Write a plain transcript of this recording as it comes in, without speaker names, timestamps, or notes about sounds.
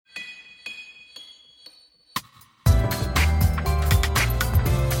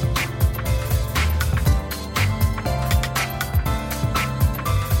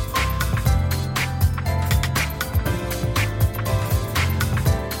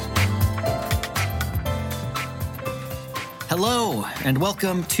Hello, and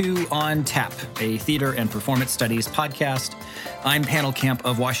welcome to On Tap, a theater and performance studies podcast. I'm Panel Camp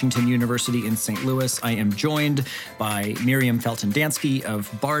of Washington University in St. Louis. I am joined by Miriam Felton-Dansky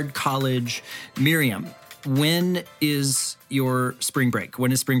of Bard College. Miriam, when is your spring break?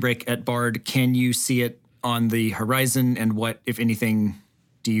 When is spring break at Bard? Can you see it on the horizon? And what, if anything,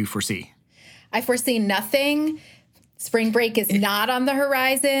 do you foresee? I foresee nothing. Spring break is not on the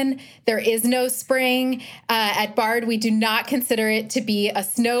horizon. There is no spring. At Bard, we do not consider it to be a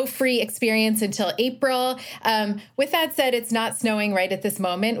snow-free experience until April. With that said, it's not snowing right at this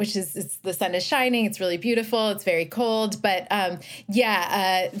moment, which is the sun is shining. It's really beautiful. It's very cold. But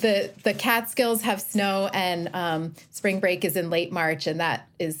the Catskills have snow, and spring break is in late March, and that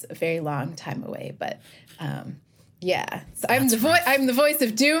is a very long time away. But so I'm the voice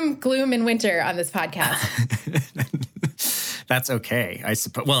of doom, gloom, and winter on this podcast. That's okay, I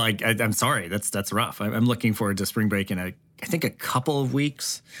suppose. Well, I'm sorry. That's rough. I'm looking forward to spring break in I think a couple of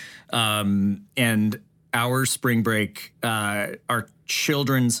weeks. And our spring break, our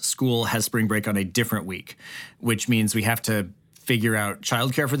children's school has spring break on a different week, which means we have to figure out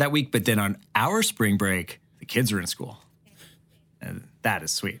childcare for that week. But then on our spring break, the kids are in school. And that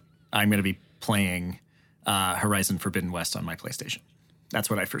is sweet. I'm going to be playing Horizon Forbidden West on my PlayStation. That's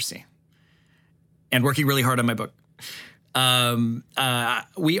what I foresee. And working really hard on my book.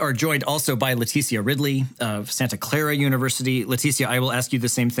 We are joined also by Leticia Ridley of Santa Clara University. Leticia, I will ask you the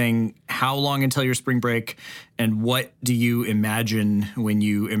same thing. How long until your spring break? And what do you imagine when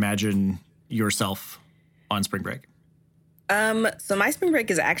you imagine yourself on spring break? So my spring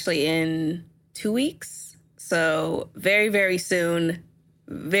break is actually in 2 weeks. So very, very soon.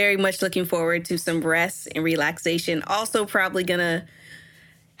 Very much looking forward to some rest and relaxation. Also probably gonna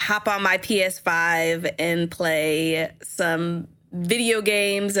hop on my PS5 and play some video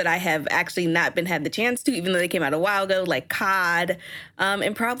games that I have actually not had the chance to, even though they came out a while ago, like COD,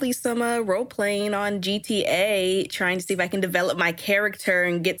 and probably some role-playing on GTA, trying to see if I can develop my character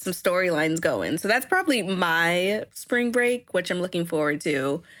and get some storylines going. So that's probably my spring break, which I'm looking forward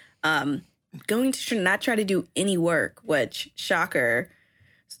to. Going to not try to do any work, which, shocker,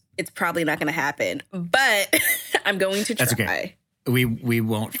 it's probably not going to happen. But I'm going to try. That's okay. We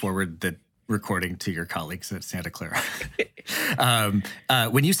won't forward the recording to your colleagues at Santa Clara.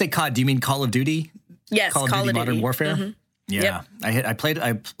 When you say COD, do you mean Call of Duty? Yes, Call of Duty Modern Warfare? Mm-hmm. Yeah. Yep.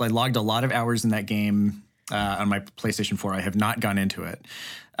 I logged a lot of hours in that game on my PlayStation 4. I have not gone into it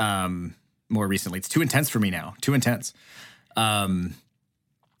more recently. It's too intense for me now. Too intense. But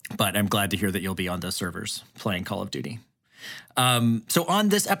I'm glad to hear that you'll be on those servers playing Call of Duty. So on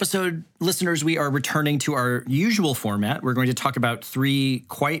this episode, listeners, we are returning to our usual format. We're going to talk about 3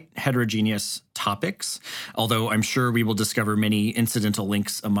 quite heterogeneous topics, although I'm sure we will discover many incidental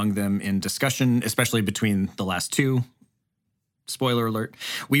links among them in discussion, especially between the last 2. Spoiler alert.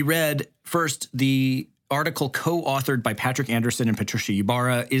 We read first the article co-authored by Patrick Anderson and Patricia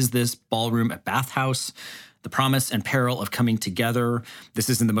Ybarra, Is This Ballroom a Bathhouse? The Promise and Peril of Coming Together. This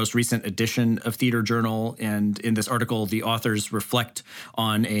is in the most recent edition of Theater Journal, and in this article, the authors reflect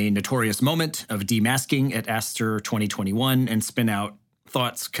on a notorious moment of demasking at Astor 2021 and spin out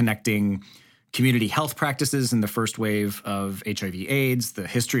thoughts connecting community health practices in the first wave of HIV/AIDS, the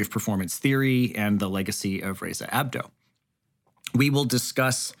history of performance theory, and the legacy of Reza Abdo. We will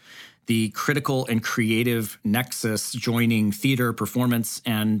discuss the critical and creative nexus joining theater, performance,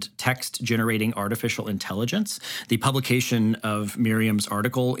 and text-generating artificial intelligence, the publication of Miriam's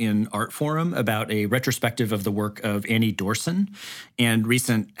article in Artforum about a retrospective of the work of Annie Dorson, and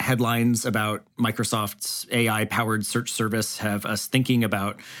recent headlines about Microsoft's AI-powered search service have us thinking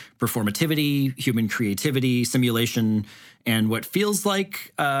about performativity, human creativity, simulation, and what feels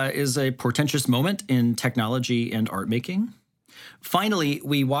like is a portentous moment in technology and art making. Finally,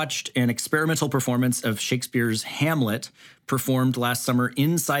 we watched an experimental performance of Shakespeare's Hamlet performed last summer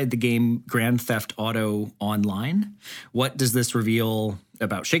inside the game Grand Theft Auto Online. What does this reveal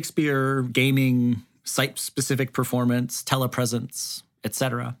about Shakespeare, gaming, site-specific performance, telepresence,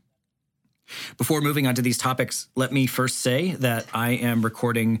 etc.? Before moving on to these topics, let me first say that I am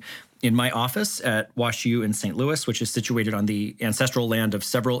recording in my office at WashU in St. Louis, which is situated on the ancestral land of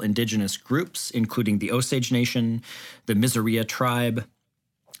several indigenous groups, including the Osage Nation, the Miseria tribe,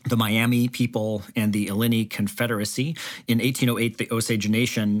 the Miami people, and the Illini Confederacy. In 1808, the Osage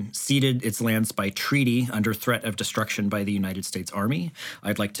Nation ceded its lands by treaty under threat of destruction by the United States Army.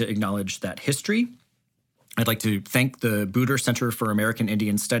 I'd like to acknowledge that history. I'd like to thank the Booter Center for American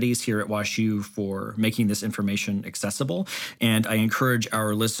Indian Studies here at WashU for making this information accessible. And I encourage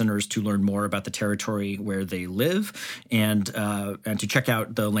our listeners to learn more about the territory where they live and to check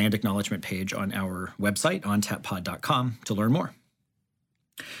out the land acknowledgement page on our website, ontappod.com, to learn more.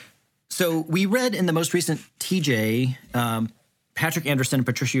 So we read in the most recent TJ, Patrick Anderson and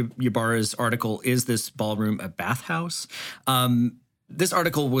Patricia Ybarra's article, Is This Ballroom a Bathhouse? This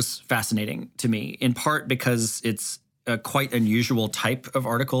article was fascinating to me, in part because it's a quite unusual type of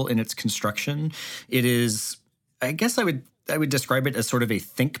article in its construction. It is, I guess I would describe it as sort of a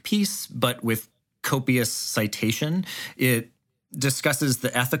think piece, but with copious citation. It discusses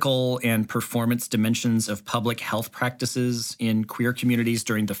the ethical and performance dimensions of public health practices in queer communities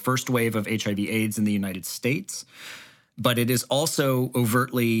during the first wave of HIV/AIDS in the United States. But it is also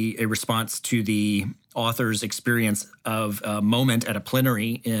overtly a response to the author's experience of a moment at a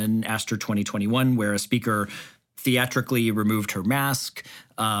plenary in Astor 2021 where a speaker theatrically removed her mask,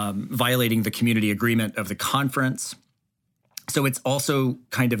 violating the community agreement of the conference. So it's also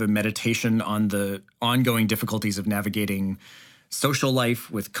kind of a meditation on the ongoing difficulties of navigating social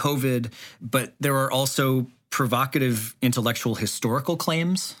life with COVID, but there are also provocative intellectual historical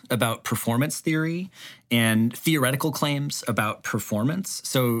claims about performance theory and theoretical claims about performance.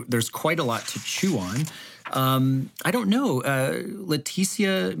 So there's quite a lot to chew on. I don't know,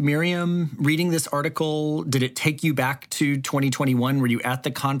 Leticia, Miriam, reading this article, did it take you back to 2021? Were you at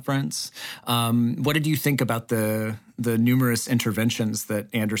the conference? What did you think about the numerous interventions that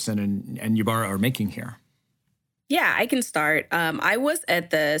Anderson and Ybarra are making here? Yeah, I can start. I was at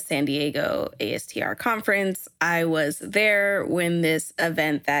the San Diego ASTR conference. I was there when this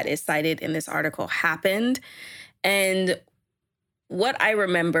event that is cited in this article happened. And what I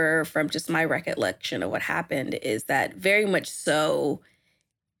remember from just my recollection of what happened is that very much so,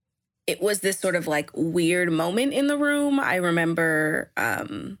 it was this sort of like weird moment in the room. I remember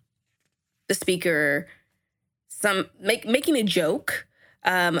the speaker making a joke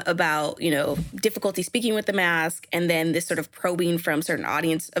about, difficulty speaking with the mask, and then this sort of probing from certain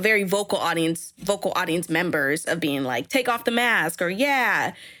audience, a very vocal audience members of being like, take off the mask, or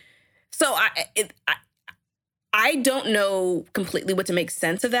yeah. So I don't know completely what to make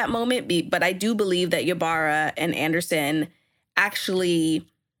sense of that moment, but I do believe that Ybarra and Anderson actually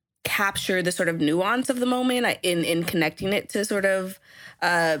capture the sort of nuance of the moment in connecting it to sort of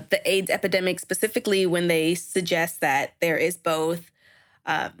the AIDS epidemic, specifically when they suggest that there's both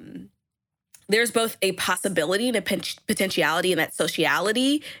a possibility and a potentiality and that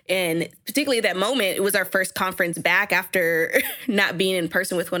sociality. And particularly at that moment, it was our first conference back after not being in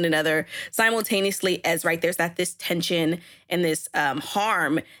person with one another, simultaneously as, right, there's this tension and this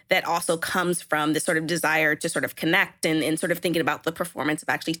harm that also comes from this sort of desire to sort of connect and sort of thinking about the performance of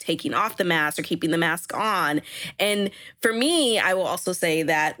actually taking off the mask or keeping the mask on. And for me, I will also say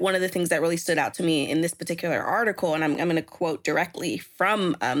that one of the things that really stood out to me in this particular article, and I'm going to quote directly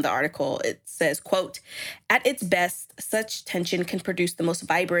from the article, it says, quote, "At its best, such tension can produce the most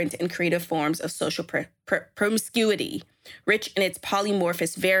vibrant and creative forms of social promiscuity, rich in its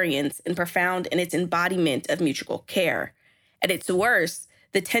polymorphous variants and profound in its embodiment of mutual care. At its worst,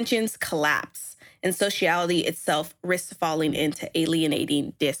 the tensions collapse, and sociality itself risks falling into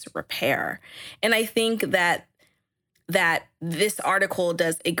alienating disrepair." And I think that this article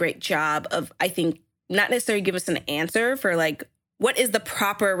does a great job of, I think, not necessarily give us an answer for like, what is the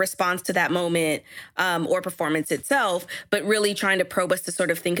proper response to that moment or performance itself, but really trying to probe us to sort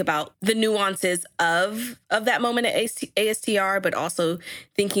of think about the nuances of that moment at ASTR, but also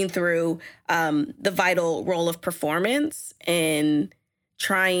thinking through the vital role of performance and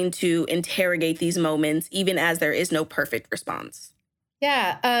trying to interrogate these moments, even as there is no perfect response.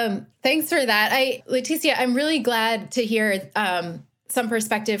 Yeah, thanks for that. Leticia, I'm really glad to hear some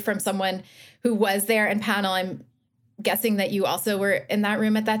perspective from someone who was there in panel. I'm guessing that you also were in that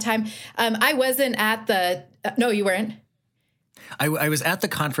room at that time. I wasn't at the, no, you weren't. I was at the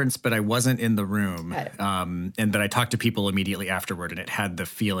conference, but I wasn't in the room. But I talked to people immediately afterward, and it had the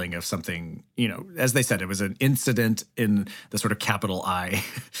feeling of something, as they said, it was an incident in the sort of capital I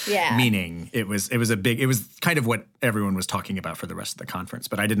meaning. It was kind of what everyone was talking about for the rest of the conference,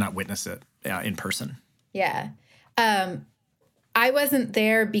 but I did not witness it in person. Yeah. I wasn't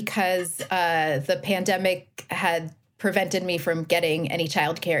there because the pandemic had prevented me from getting any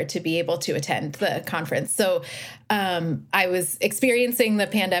childcare to be able to attend the conference. So I was experiencing the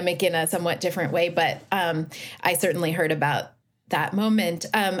pandemic in a somewhat different way, but I certainly heard about that moment.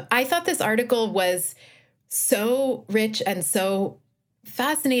 I thought this article was so rich and so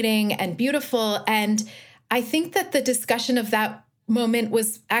fascinating and beautiful. And I think that the discussion of that moment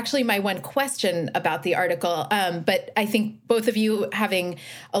was actually my one question about the article. But I think both of you having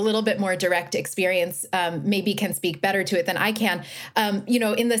a little bit more direct experience maybe can speak better to it than I can,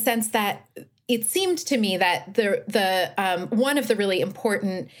 in the sense that it seemed to me that the one of the really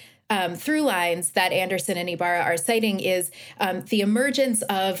important through lines that Anderson and Ibarra are citing is the emergence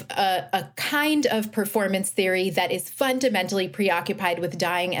of a kind of performance theory that is fundamentally preoccupied with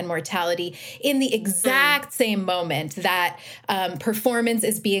dying and mortality in the exact same moment that performance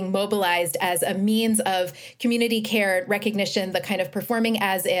is being mobilized as a means of community care recognition, the kind of performing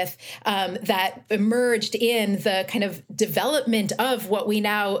as if that emerged in the kind of development of what we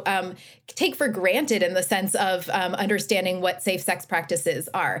now take for granted in the sense of understanding what safe sex practices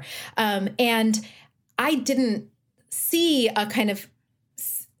are. And I didn't see a kind of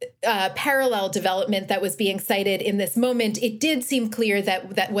parallel development that was being cited in this moment. It did seem clear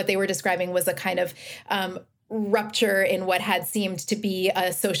that what they were describing was a kind of rupture in what had seemed to be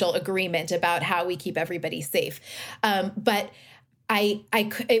a social agreement about how we keep everybody safe. But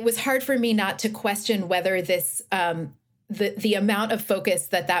it was hard for me not to question whether this the amount of focus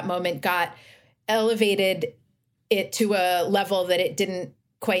that moment got elevated it to a level that it didn't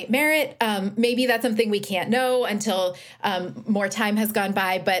quite merit. Maybe that's something we can't know until more time has gone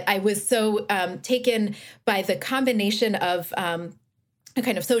by. But I was so taken by the combination of a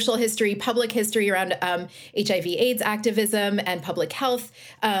kind of social history, public history around HIV/AIDS activism and public health,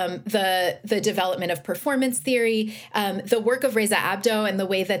 the development of performance theory, the work of Reza Abdoh and the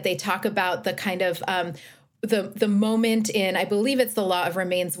way that they talk about the kind of the moment in, I believe it's the Law of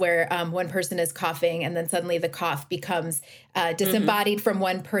Remains, where one person is coughing and then suddenly the cough becomes disembodied from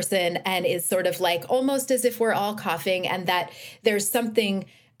one person and is sort of like almost as if we're all coughing, and that there's something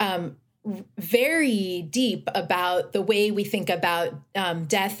very deep about the way we think about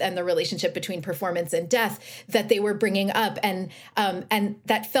death and the relationship between performance and death that they were bringing up, and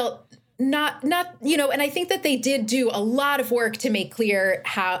that felt not, and I think that they did do a lot of work to make clear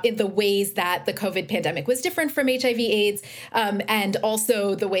how in the ways that the COVID pandemic was different from HIV/AIDS, and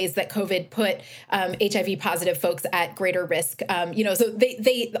also the ways that COVID put HIV positive folks at greater risk. So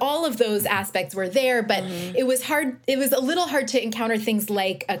they all of those aspects were there, but it was hard. It was a little hard to encounter things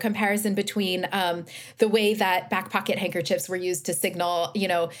like a comparison between the way that back pocket handkerchiefs were used to signal,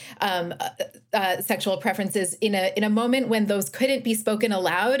 sexual preferences in a moment when those couldn't be spoken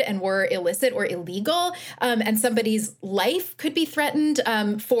aloud and were illicit or illegal, and somebody's life could be threatened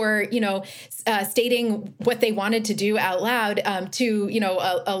for stating what they wanted to do out loud to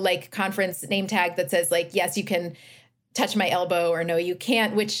a like conference name tag that says like, yes, you can touch my elbow, or no, you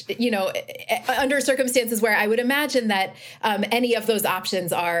can't, which, under circumstances where I would imagine that any of those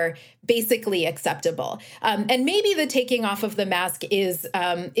options are basically acceptable. And maybe the taking off of the mask is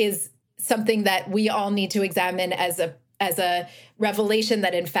something that we all need to examine as a revelation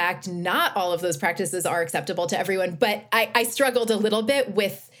that, in fact, not all of those practices are acceptable to everyone. But I struggled a little bit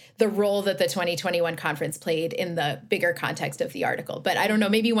with the role that the 2021 conference played in the bigger context of the article. But I don't know,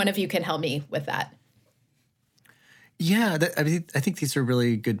 maybe one of you can help me with that. Yeah, I think these are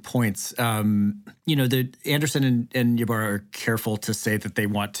really good points. The Anderson and Ybarra are careful to say that they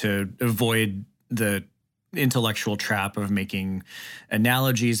want to avoid the intellectual trap of making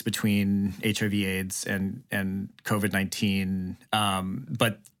analogies between HIV/AIDS and COVID-19,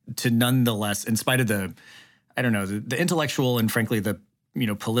 but to nonetheless, in spite of the intellectual and frankly the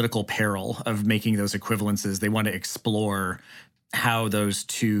political peril of making those equivalences, they want to explore how those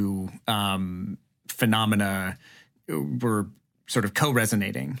two phenomena were sort of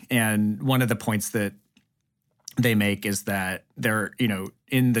co-resonating. And one of the points that they make is that they're,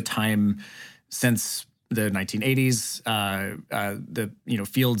 in the time since the 1980s, the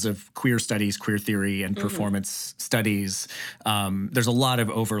fields of queer studies, queer theory, and performance studies, there's a lot of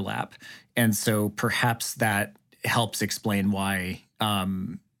overlap. And so perhaps that helps explain why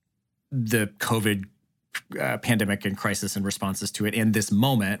the COVID pandemic and crisis and responses to it in this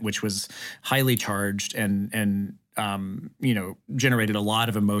moment, which was highly charged and generated a lot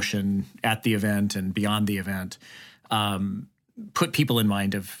of emotion at the event and beyond the event, put people in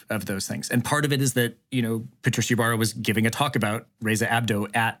mind of those things. And part of it is that, Patricia Ybarra was giving a talk about Reza Abdoh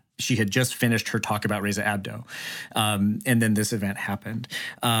she had just finished her talk about Reza Abdoh. And then this event happened.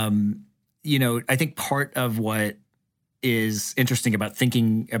 I think part of what is interesting about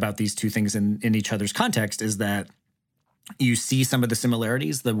thinking about these two things in each other's context is that you see some of the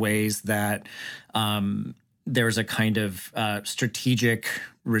similarities, the ways that there's a kind of strategic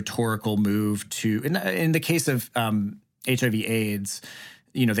rhetorical move to, in the case of HIV/AIDS,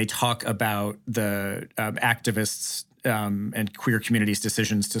 they talk about the activists and queer communities'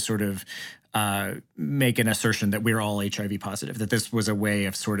 decisions to sort of make an assertion that we're all HIV positive, that this was a way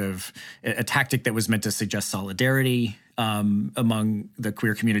of sort of a tactic that was meant to suggest solidarity among the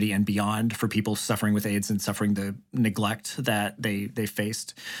queer community and beyond for people suffering with AIDS and suffering the neglect that they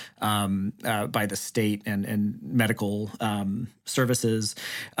faced by the state and medical services.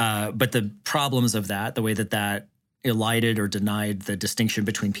 But the problems of that, the way that elided or denied the distinction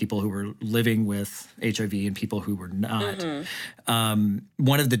between people who were living with HIV and people who were not.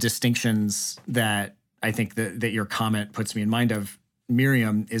 One of the distinctions that I think that your comment puts me in mind of,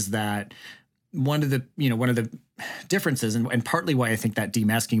 Miriam, is that one of the differences, and partly why I think that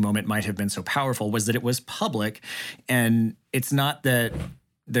demasking moment might have been so powerful, was that it was public. And it's not that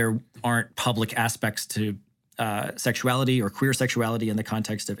there aren't public aspects to sexuality or queer sexuality in the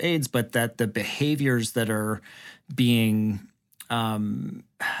context of AIDS, but that the behaviors that are being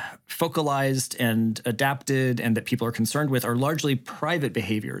focalized and adapted and that people are concerned with are largely private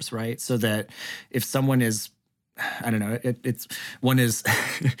behaviors, right? So that if someone is, I don't know,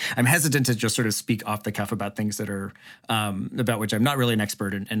 I'm hesitant to just sort of speak off the cuff about things that are, about which I'm not really an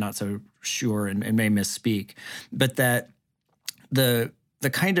expert and not so sure and may misspeak, but that the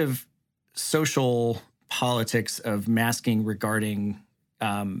kind of social politics of masking regarding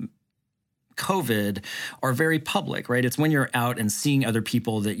COVID are very public, right? It's when you're out and seeing other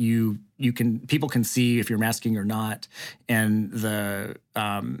people that people can see if you're masking or not, and the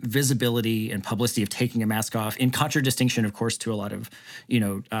visibility and publicity of taking a mask off, in contradistinction, of course, to a lot of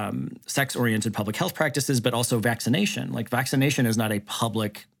sex-oriented public health practices, but also vaccination. Like, vaccination is not a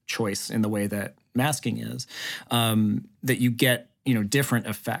public choice in the way that masking is. That you get different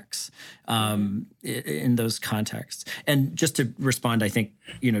effects in those contexts. And just to respond, I think,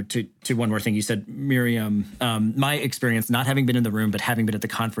 to one more thing you said, Miriam, my experience, not having been in the room, but having been at the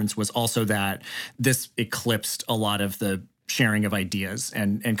conference, was also that this eclipsed a lot of the sharing of ideas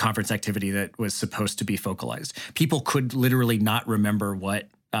and conference activity that was supposed to be focalized. People could literally not remember what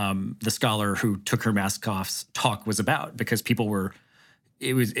the scholar who took her mask off's talk was about, because people were,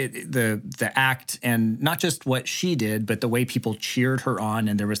 the act, and not just what she did, but the way people cheered her on,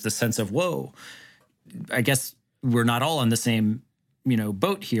 and there was the sense of, whoa, I guess we're not all on the same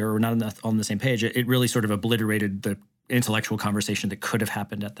boat here. We're not on the same page. It really sort of obliterated the intellectual conversation that could have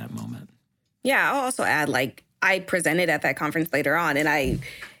happened at that moment. Yeah, I'll also add, I presented at that conference later on, and I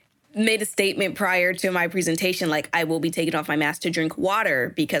made a statement prior to my presentation, I will be taking off my mask to drink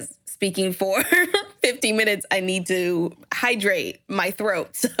water, because speaking for 15 minutes, I need to hydrate my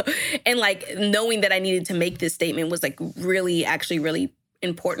throat. So, and knowing that I needed to make this statement was really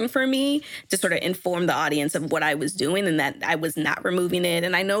important for me to sort of inform the audience of what I was doing, and that I was not removing it.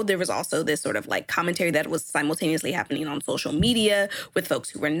 And I know there was also this sort of commentary that was simultaneously happening on social media with folks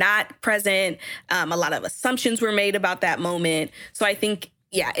who were not present. A lot of assumptions were made about that moment. So I think,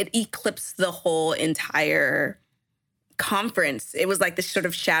 it eclipsed the whole entire conference. It was this sort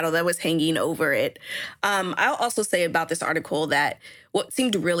of shadow that was hanging over it. I'll also say about this article that what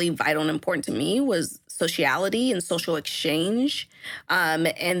seemed really vital and important to me was sociality and social exchange,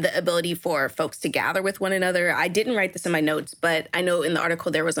 and the ability for folks to gather with one another. I didn't write this in my notes, but I know in the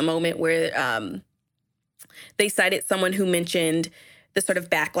article there was a moment where they cited someone who mentioned the sort of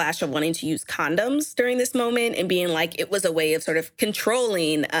backlash of wanting to use condoms during this moment, and being it was a way of sort of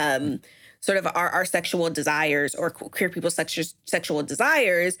controlling sort of our sexual desires, or queer people's sexual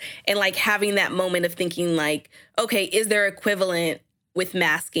desires, and having that moment of thinking okay, is there equivalent with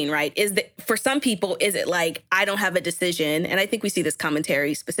masking, right? For some people, is it I don't have a decision, and I think we see this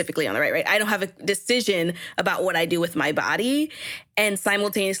commentary specifically on the right? I don't have a decision about what I do with my body, and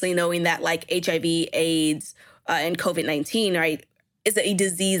simultaneously knowing that HIV, AIDS, and COVID-19, right, is a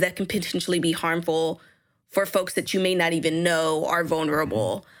disease that can potentially be harmful for folks that you may not even know are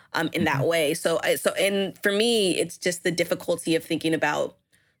vulnerable in that way. So and for me, it's just the difficulty of thinking about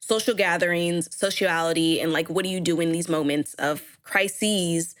social gatherings, sociality, and what do you do in these moments of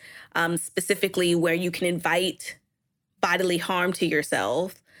crises, specifically where you can invite bodily harm to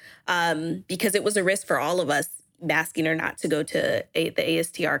yourself, because it was a risk for all of us, masking or not, to go to the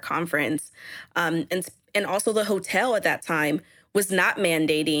ASTR conference. And also the hotel at that time was not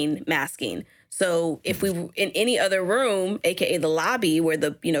mandating masking. So if we were in any other room, aka the lobby where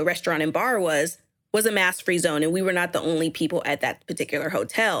the restaurant and bar was a mask-free zone, and we were not the only people at that particular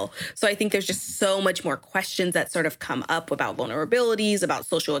hotel. So I think there's just so much more questions that sort of come up about vulnerabilities, about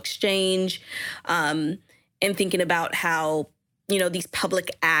social exchange, and thinking about how these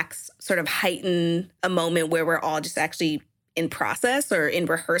public acts sort of heighten a moment where we're all just actually in process or in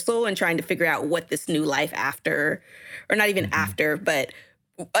rehearsal and trying to figure out what this new life after, or not even after, but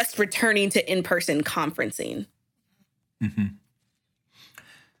us returning to in-person conferencing. Mm-hmm.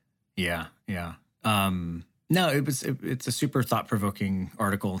 Yeah, yeah. No, it's a super thought-provoking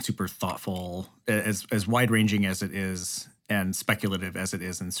article, super thoughtful, as wide-ranging as it is and speculative as it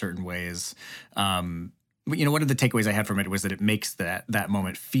is in certain ways. One of the takeaways I had from it was that it makes that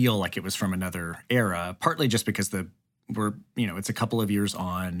moment feel like it was from another era, partly just because it's a couple of years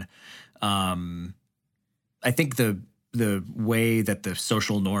on. I think the way that the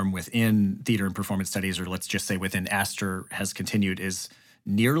social norm within theater and performance studies, or let's just say within Astor, has continued is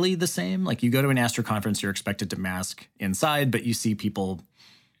nearly the same. Like, you go to an Astor conference, you're expected to mask inside, but you see people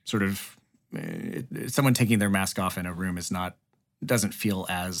sort of someone taking their mask off in a room doesn't feel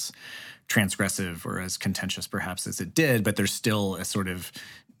as transgressive or as contentious perhaps as it did, but there's still a sort of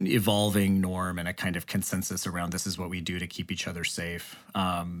evolving norm and a kind of consensus around this is what we do to keep each other safe.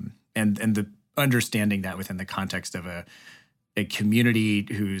 And the understanding that within the context of a community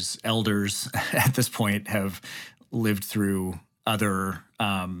whose elders at this point have lived through other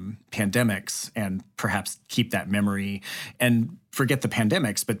pandemics and perhaps keep that memory and forget the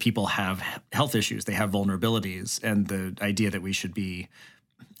pandemics, but people have health issues, they have vulnerabilities, and the idea that we should be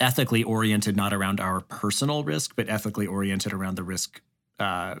ethically oriented, not around our personal risk, but ethically oriented around the risk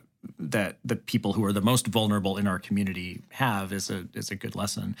that the people who are the most vulnerable in our community have is a good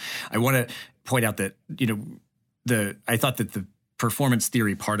lesson. I want to point out that, I thought that the performance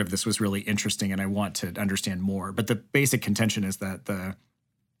theory part of this was really interesting, and I want to understand more. But the basic contention is that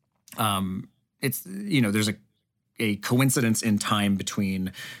there's a coincidence in time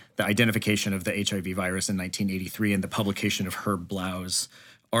between the identification of the HIV virus in 1983 and the publication of Herb Blau's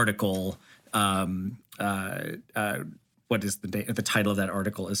article. What is the title of that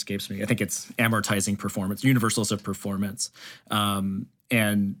article escapes me. I think it's Amortizing Performance, Universals of Performance.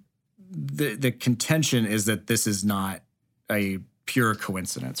 And the contention is that this is not a pure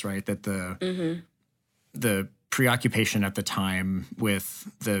coincidence, right? That the preoccupation at the time with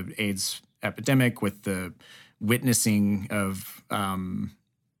the AIDS epidemic, with the witnessing of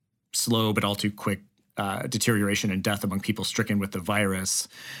slow but all too quick deterioration and death among people stricken with the virus,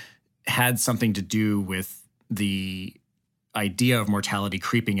 had something to do with the idea of mortality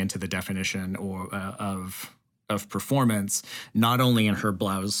creeping into the definition or of performance, not only in Herb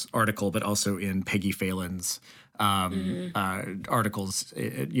Blau's article, but also in Peggy Phelan's articles,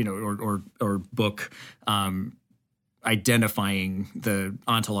 or book, identifying the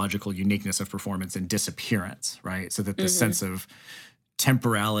ontological uniqueness of performance and disappearance, right? So that the sense of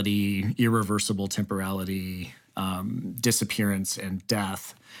temporality, irreversible temporality, disappearance, and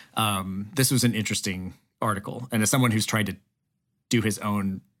death. This was an interesting article. And as someone who's trying to do his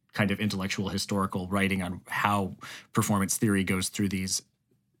own kind of intellectual historical writing on how performance theory goes through these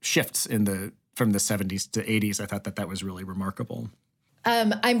shifts from the 70s to 80s, I thought that was really remarkable.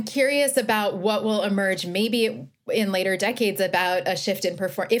 I'm curious about what will emerge maybe in later decades about a shift in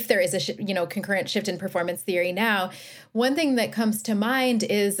if there is a concurrent shift in performance theory now. One thing that comes to mind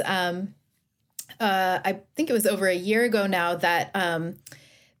is I think it was over a year ago now that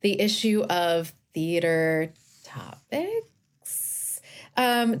the issue of theater topics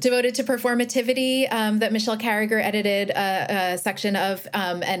devoted to performativity that Michelle Carragher edited a section of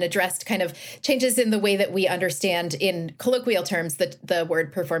and addressed kind of changes in the way that we understand in colloquial terms the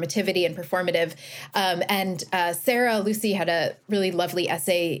word performativity and performative. And Sarah Lucy had a really lovely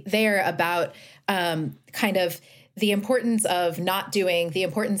essay there about kind of the importance of not doing, the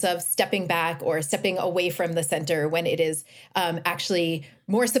importance of stepping back or stepping away from the center when it is actually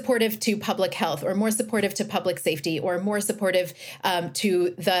more supportive to public health or more supportive to public safety or more supportive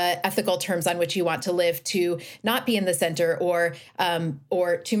to the ethical terms on which you want to live, to not be in the center or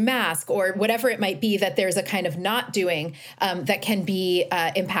to mask or whatever it might be, that there's a kind of not doing that can be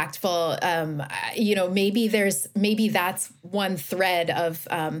impactful. Maybe that's one thread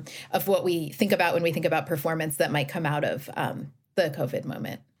of what we think about when we think about performance that might come out of the COVID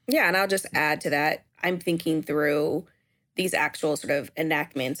moment. Yeah, and I'll just add to that. I'm thinking through these actual sort of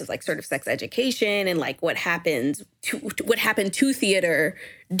enactments of like sort of sex education and like what happened to theater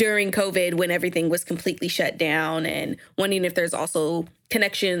during COVID when everything was completely shut down, and wondering if there's also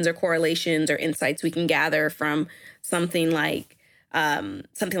connections or correlations or insights we can gather from something like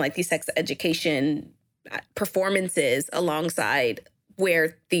these sex education performances alongside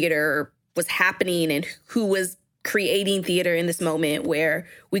where theater was happening and who was creating theater in this moment where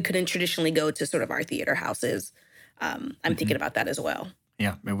we couldn't traditionally go to sort of our theater houses. I'm thinking about that as well.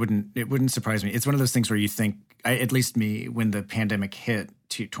 Yeah, it wouldn't surprise me. It's one of those things where you think, at least me, when the pandemic hit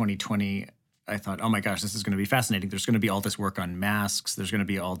 2020, I thought, oh my gosh, this is going to be fascinating. There's going to be all this work on masks. There's going to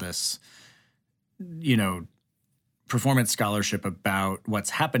be all this, performance scholarship about what's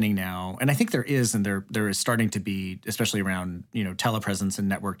happening now, and I think there is, and there is starting to be, especially around telepresence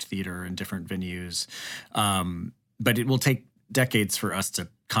and networked theater and different venues. But it will take decades for us to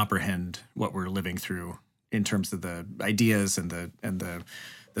comprehend what we're living through in terms of the ideas and the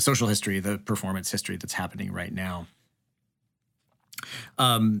social history, the performance history that's happening right now.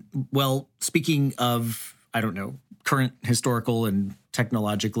 Well, speaking of, I don't know, current historical and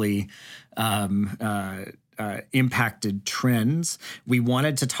technologically impacted trends, we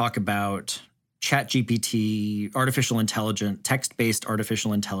wanted to talk about ChatGPT, artificial intelligence, text-based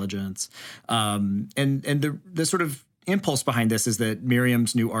artificial intelligence, and the sort of impulse behind this is that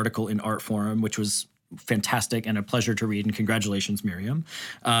Miriam's new article in Artforum, which was fantastic and a pleasure to read, and congratulations, Miriam.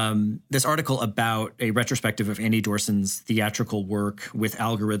 This article about a retrospective of Annie Dorson's theatrical work with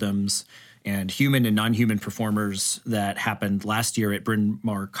algorithms and human and non-human performers that happened last year at Bryn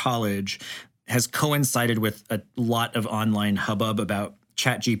Mawr College has coincided with a lot of online hubbub about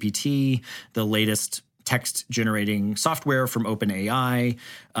ChatGPT, the latest text-generating software from OpenAI.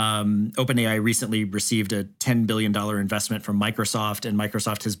 OpenAI recently received a $10 billion investment from Microsoft, and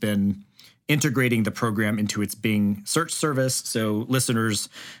Microsoft has been integrating the program into its Bing search service. So listeners,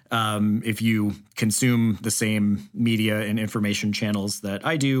 if you consume the same media and information channels that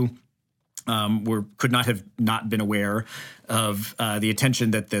I do, could not have not been aware of the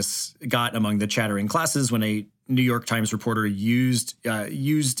attention that this got among the chattering classes when a New York Times reporter used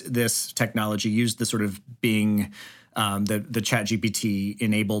this technology, used the sort of Bing, the ChatGPT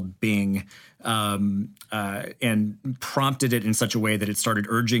enabled Bing, and prompted it in such a way that it started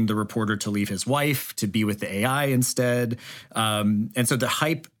urging the reporter to leave his wife, to be with the AI instead. And so the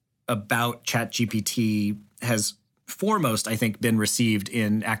hype about ChatGPT has foremost, I think, been received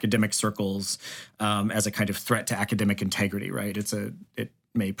in academic circles as a kind of threat to academic integrity, right? It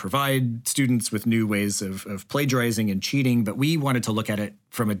may provide students with new ways of plagiarizing and cheating, but we wanted to look at it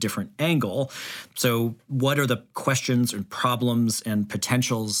from a different angle. So what are the questions and problems and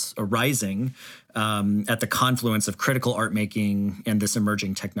potentials arising at the confluence of critical art making and this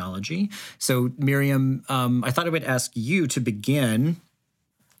emerging technology? So Miriam, I thought I would ask you to begin.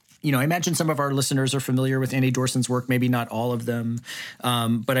 I imagine some of our listeners are familiar with Annie Dorson's work, maybe not all of them,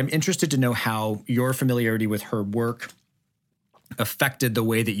 but I'm interested to know how your familiarity with her work affected the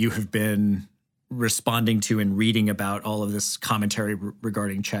way that you have been responding to and reading about all of this commentary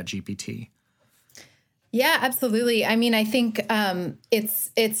regarding ChatGPT. Yeah, absolutely. I mean, I think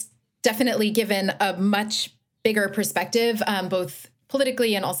it's definitely given a much bigger perspective, both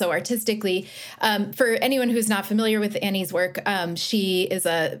politically and also artistically. For anyone who's not familiar with Annie's work, she is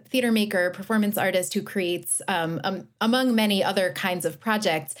a theater maker, performance artist who creates, among many other kinds of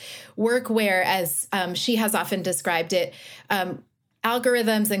projects, work where, as she has often described it,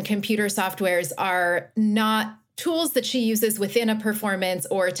 algorithms and computer softwares are not tools that she uses within a performance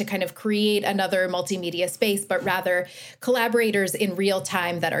or to kind of create another multimedia space, but rather collaborators in real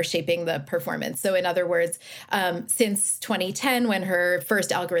time that are shaping the performance. So in other words, since 2010, when her first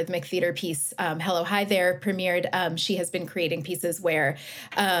algorithmic theater piece, Hello, Hi There, premiered, she has been creating pieces where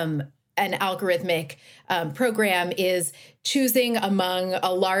an algorithmic program is choosing among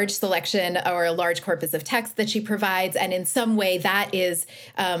a large selection or a large corpus of text that she provides. And in some way that is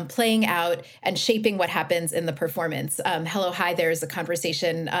playing out and shaping what happens in the performance. Hello, Hi There is a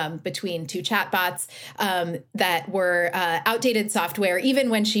conversation between two chatbots that were outdated software,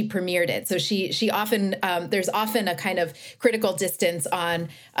 even when she premiered it. So she often, there's often a kind of critical distance on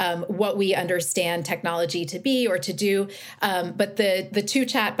what we understand technology to be or to do. But the two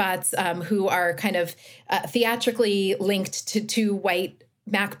chatbots who are kind of theatrically linked to two white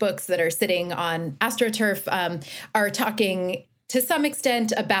MacBooks that are sitting on AstroTurf are talking to some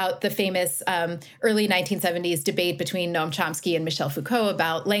extent about the famous early 1970s debate between Noam Chomsky and Michel Foucault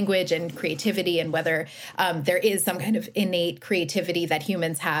about language and creativity and whether there is some kind of innate creativity that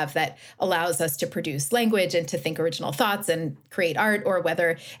humans have that allows us to produce language and to think original thoughts and create art, or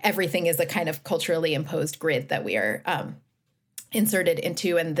whether everything is a kind of culturally imposed grid that we are inserted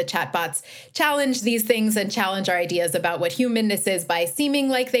into. And the chatbots challenge these things and challenge our ideas about what humanness is by seeming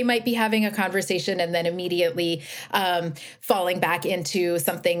like they might be having a conversation and then immediately falling back into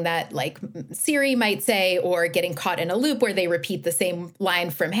something that like Siri might say, or getting caught in a loop where they repeat the same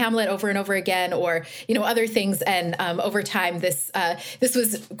line from Hamlet over and over again, or other things. And over time, this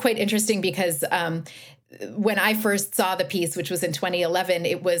was quite interesting because when I first saw the piece, which was in 2011,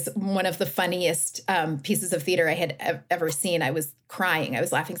 it was one of the funniest pieces of theater I had ever seen. I was crying. I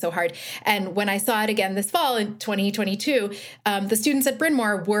was laughing so hard. And when I saw it again this fall in 2022, the students at Bryn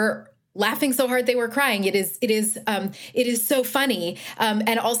Mawr were laughing so hard they were crying. It is so funny,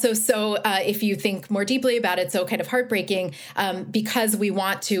 and also so, if you think more deeply about it, so kind of heartbreaking, because we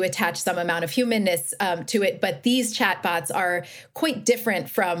want to attach some amount of humanness to it. But these chatbots are quite different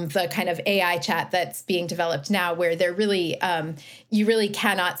from the kind of AI chat that's being developed now, where they're really you really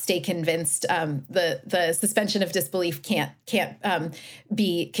cannot stay convinced. The suspension of disbelief can't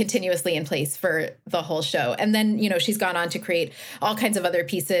be continuously in place for the whole show. And then she's gone on to create all kinds of other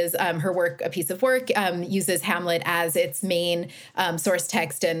pieces. Her work, a piece of work, uses Hamlet as its main source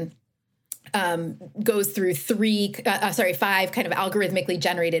text and goes through five kind of algorithmically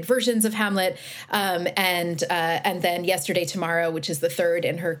generated versions of Hamlet, and then Yesterday, Tomorrow, which is the third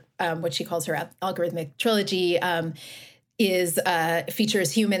in her what she calls her algorithmic trilogy.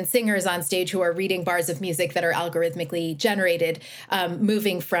 Features human singers on stage who are reading bars of music that are algorithmically generated,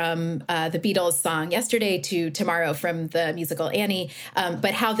 moving from the Beatles song Yesterday to Tomorrow from the musical Annie.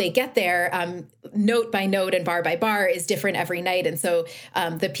 But how they get there, note by note and bar by bar, is different every night. And so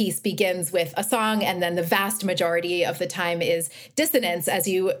the piece begins with a song, and then the vast majority of the time is dissonance as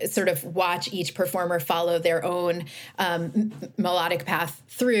you sort of watch each performer follow their own melodic path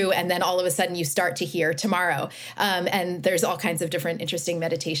through. And then all of a sudden you start to hear Tomorrow. And there's all kinds of different interesting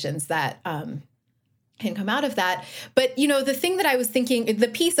meditations that can come out of that. But, the thing that I was thinking, the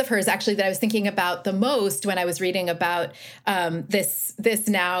piece of hers actually that I was thinking about the most when I was reading about this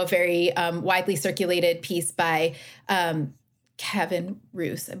now very widely circulated piece by Kevin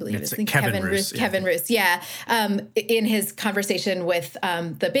Roose, I believe. It's Kevin Roose. Yeah. Kevin Roose, yeah. In his conversation with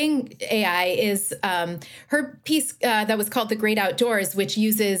the Bing AI is her piece that was called The Great Outdoors, which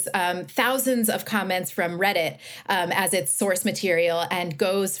uses thousands of comments from Reddit as its source material, and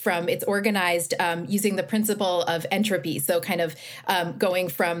it's organized using the principle of entropy. So kind of going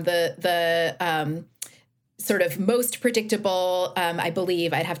from the sort of most predictable, I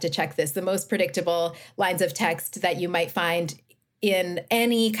believe, I'd have to check this, the most predictable lines of text that you might find in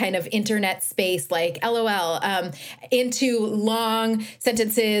any kind of internet space, like LOL, into long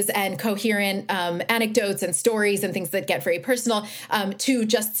sentences and coherent anecdotes and stories and things that get very personal, to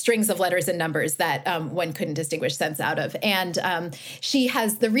just strings of letters and numbers that one couldn't distinguish sense out of. And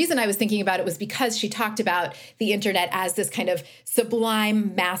the reason I was thinking about it was because she talked about the internet as this kind of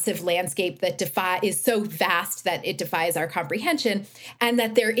sublime, massive landscape that is so vast that it defies our comprehension, and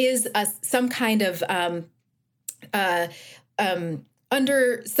that there is some kind of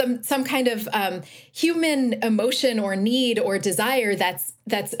under some kind of human emotion or need or desire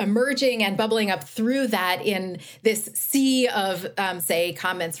that's emerging and bubbling up through that in this sea of say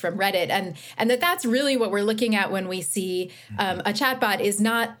comments from Reddit, and that's really what we're looking at when we see a chatbot is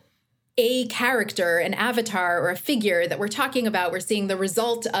not a character, an avatar, or a figure that we're talking about. We're seeing the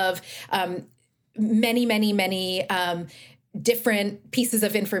result of many different pieces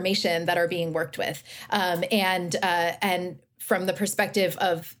of information that are being worked with, and from the perspective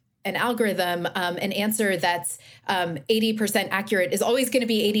of an algorithm, an answer that's 80% accurate is always going to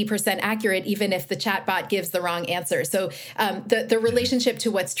be 80% accurate, even if the chatbot gives the wrong answer. So the relationship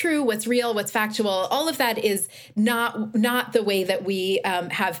to what's true, what's real, what's factual, all of that is not the way that we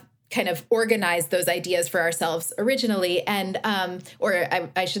have kind of organize those ideas for ourselves originally, and or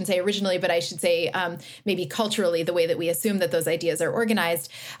I shouldn't say originally, but I should say maybe culturally, the way that we assume that those ideas are organized.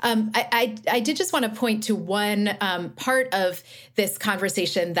 I did just want to point to one part of this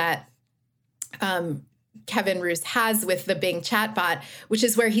conversation that Kevin Roose has with the Bing chatbot, which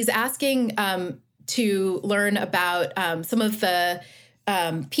is where he's asking to learn about some of the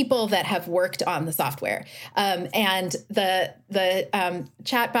people that have worked on the software, and the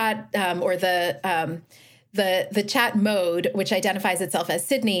chatbot or the chat mode, which identifies itself as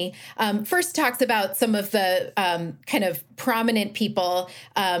Sydney, first talks about some of the kind of prominent people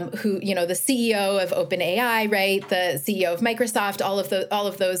who, the CEO of OpenAI, right, the CEO of Microsoft, all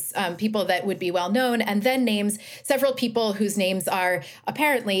of those people that would be well known, and then names several people whose names are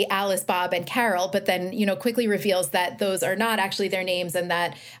apparently Alice, Bob, and Carol, but then quickly reveals that those are not actually their names, and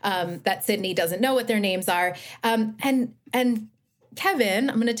that that Sydney doesn't know what their names are, and Kevin,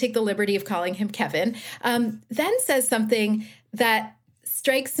 I'm going to take the liberty of calling him Kevin, then says something that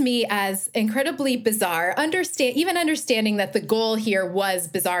strikes me as incredibly bizarre, even understanding that the goal here was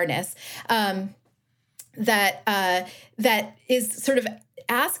bizarreness, that is sort of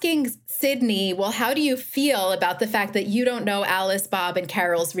asking Sydney, well, how do you feel about the fact that you don't know Alice, Bob, and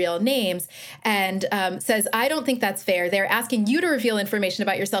Carol's real names? And says, I don't think that's fair. They're asking you to reveal information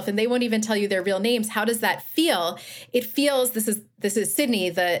about yourself, and they won't even tell you their real names. How does that feel? It feels, this is Sydney,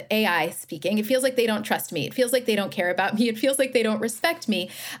 the AI speaking. It feels like they don't trust me. It feels like they don't care about me. It feels like they don't respect me.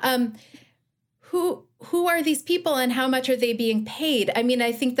 who are these people and how much are they being paid? I mean,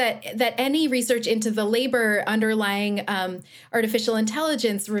 I think that any research into the labor underlying artificial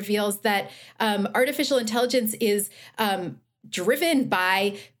intelligence reveals that artificial intelligence is driven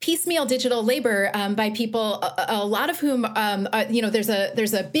by piecemeal digital labor by people, a lot of whom, there's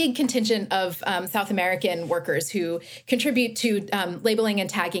a big contingent of South American workers who contribute to labeling and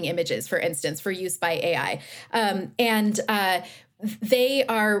tagging images, for instance, for use by AI. They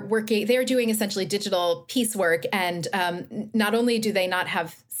are doing essentially digital piecework. And not only do they not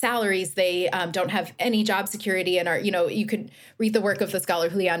have salaries, they don't have any job security and are, you could read the work of the scholar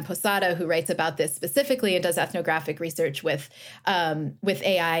Julian Posada, who writes about this specifically and does ethnographic research with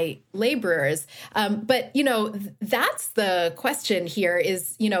AI laborers. But, that's the question here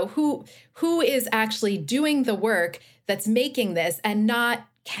is, who is actually doing the work that's making this, and not,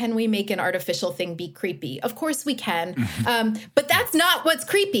 can we make an artificial thing be creepy? Of course we can. But that's not what's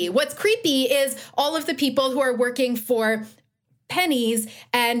creepy. What's creepy is all of the people who are working for pennies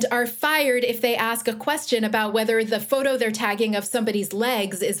and are fired if they ask a question about whether the photo they're tagging of somebody's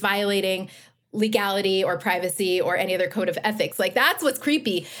legs is violating legality or privacy or any other code of ethics. Like, that's what's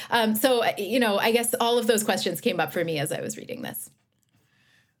creepy. So, I guess all of those questions came up for me as I was reading this.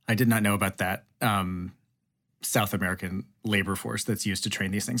 I did not know about that. South American labor force that's used to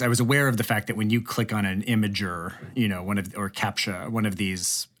train these things. I was aware of the fact that when you click on an imager, or CAPTCHA, one of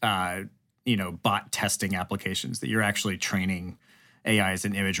these, bot testing applications, that you're actually training AIs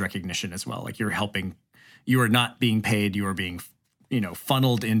in image recognition as well. Like, you are not being paid, you are being,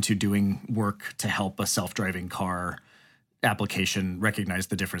 funneled into doing work to help a self-driving car application recognize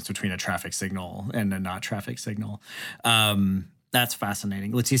the difference between a traffic signal and a not traffic signal. That's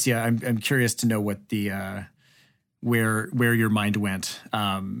fascinating. Leticia, I'm curious to know what the, where your mind went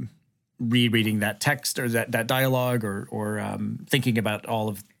rereading that text or that dialogue or thinking about all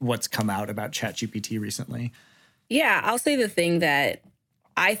of what's come out about ChatGPT recently. Yeah, I'll say the thing that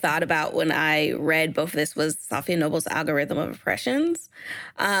I thought about when I read both of this was Safiya Noble's algorithm of oppressions,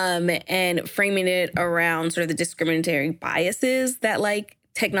 and framing it around sort of the discriminatory biases that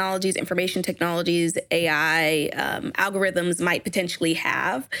technologies, information technologies, AI, algorithms might potentially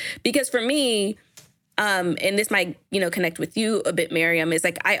have. Because for me, and this might, connect with you a bit, Miriam, is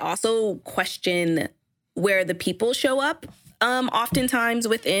I also question where the people show up oftentimes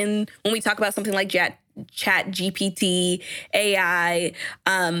when we talk about something like ChatGPT, AI,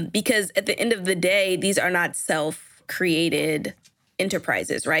 because at the end of the day, these are not self-created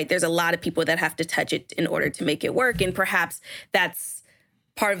enterprises, right? There's a lot of people that have to touch it in order to make it work. And perhaps that's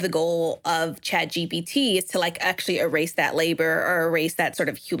part of the goal of ChatGPT is to actually erase that labor or erase that sort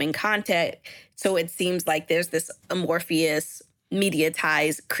of human content. So it seems like there's this amorphous,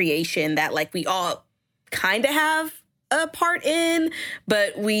 mediatized creation that we all kind of have a part in,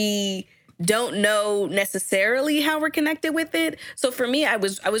 but we don't know necessarily how we're connected with it. So for me, I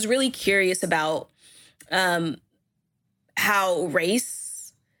was really curious about how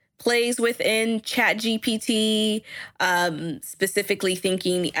race plays within ChatGPT, specifically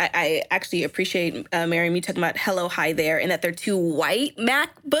thinking, I actually appreciate, Miriam, you talking about hello, hi there, and that they're two white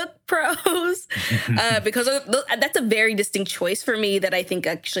MacBook Pros, because that's a very distinct choice for me that I think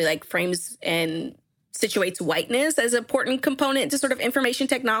actually frames and situates whiteness as an important component to sort of information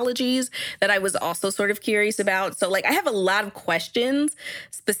technologies that I was also sort of curious about. So I have a lot of questions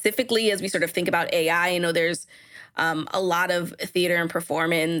specifically as we sort of think about AI. I know there's a lot of theater and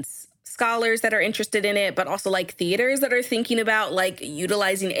performance scholars that are interested in it, but also theaters that are thinking about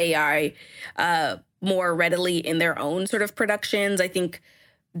utilizing AI more readily in their own sort of productions. I think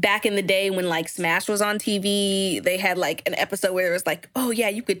back in the day when Smash was on TV, they had an episode where it was oh yeah,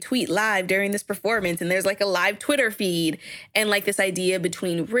 you could tweet live during this performance, and there's a live Twitter feed, and this idea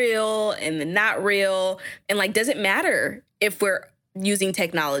between real and the not real, and does it matter if we're using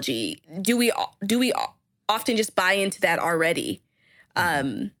technology? Do we often just buy into that already?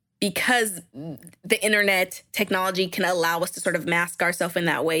 Because the internet technology can allow us to sort of mask ourselves in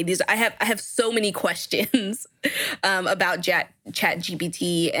that way. I have so many questions about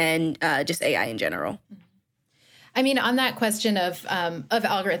ChatGPT and just AI in general. I mean, on that question of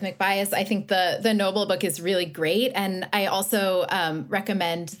algorithmic bias, I think the Noble book is really great. And I also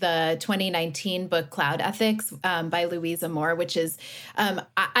recommend the 2019 book Cloud Ethics by Louise Amoore, which is,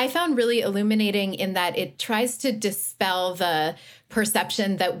 I found really illuminating in that it tries to dispel the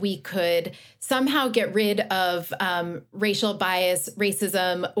perception that we could somehow get rid of racial bias,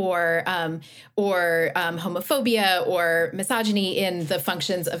 racism, or homophobia or misogyny in the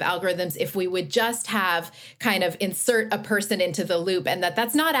functions of algorithms if we would just have kind of insert a person into the loop, and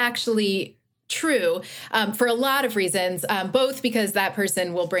that's not actually true for a lot of reasons, both because that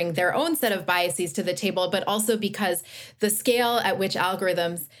person will bring their own set of biases to the table, but also because the scale at which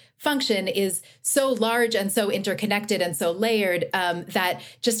algorithms function is so large and so interconnected and so layered that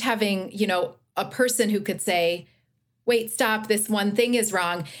just having, a person who could say, wait, stop, this one thing is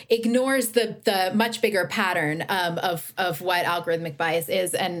wrong, ignores the much bigger pattern of what algorithmic bias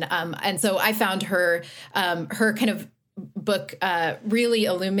is. And so I found her kind of book really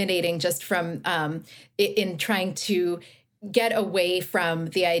illuminating, just from in trying to get away from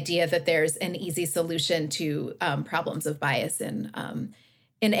the idea that there's an easy solution to problems of bias in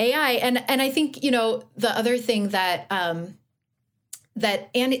AI. And I think, the other thing that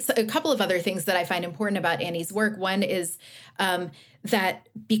Annie, a couple of other things that I find important about Annie's work. One is that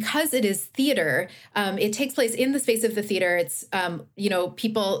because it is theater, it takes place in the space of the theater. It's,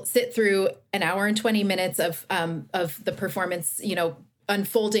 people sit through an hour and 20 minutes of the performance,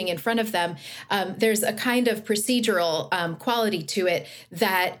 unfolding in front of them. There's a kind of procedural quality to it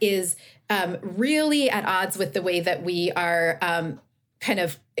that is really at odds with the way that we are kind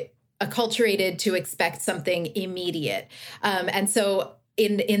of acculturated to expect something immediate. And so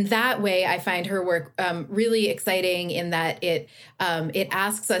in that way, I find her work really exciting in that it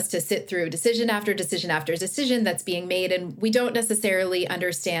asks us to sit through decision after decision after decision that's being made, and we don't necessarily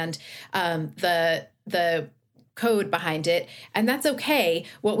understand the code behind it, and that's okay.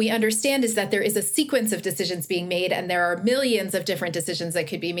 What we understand is that there is a sequence of decisions being made, and there are millions of different decisions that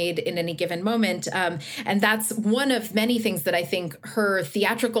could be made in any given moment. And that's one of many things that I think her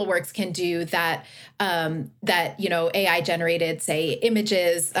theatrical works can do that AI generated, say,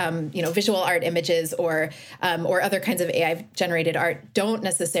 images, visual art images, or other kinds of AI generated art don't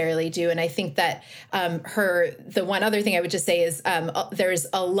necessarily do. And I think that the one other thing I would just say is there's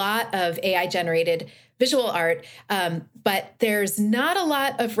a lot of AI generated visual art, but there's not a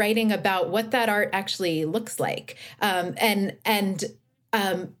lot of writing about what that art actually looks like. And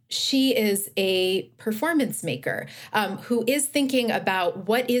she is a performance maker who is thinking about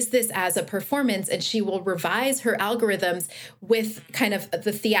what is this as a performance, and she will revise her algorithms with kind of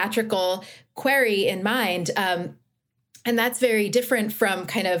the theatrical query in mind. And that's very different from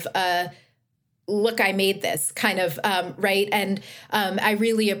kind of look, I made this kind of, right. And I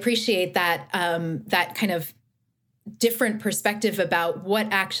really appreciate that, that kind of different perspective about what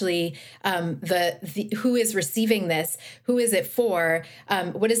actually who is receiving this, who is it for,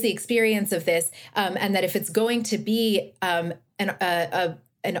 what is the experience of this, and that if it's going to be an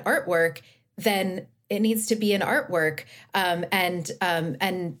artwork, then it needs to be an artwork, and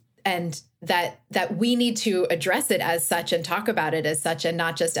that we need to address it as such and talk about it as such, and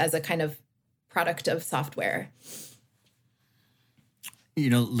not just as a kind of product of software.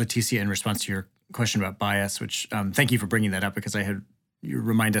 Leticia, in response to your question about bias, which thank you for bringing that up, because you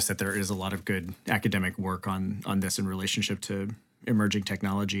remind us that there is a lot of good academic work on this in relationship to emerging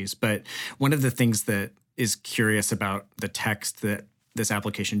technologies. But one of the things that is curious about the text that this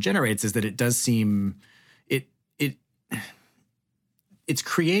application generates is that it does seem it's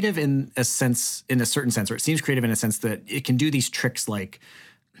creative in a certain sense, or it seems creative in a sense that it can do these tricks, like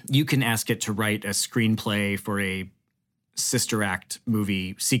you can ask it to write a screenplay for a sister act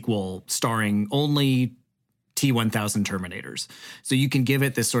movie sequel starring only T-1000 Terminators. So you can give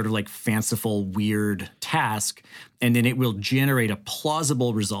it this sort of like fanciful, weird task, and then it will generate a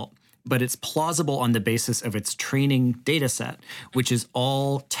plausible result. But it's plausible on the basis of its training data set, which is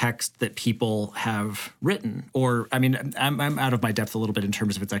all text that people have written. Or, I mean, I'm out of my depth a little bit in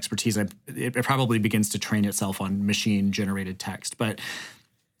terms of its expertise. It probably begins to train itself on machine-generated text. But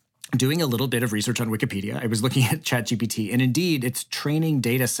doing a little bit of research on Wikipedia, I was looking at ChatGPT, and indeed, its training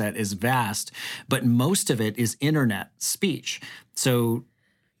data set is vast, but most of it is internet speech. So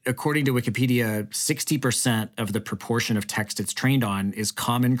according to Wikipedia, 60% of the proportion of text it's trained on is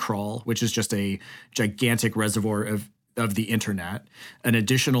Common Crawl, which is just a gigantic reservoir of the internet. An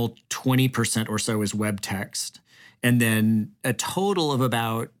additional 20% or so is web text. And then a total of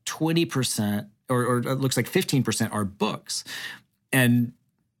about 20%, or it looks like 15% are books. And,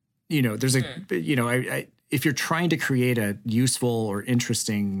 there's if you're trying to create a useful or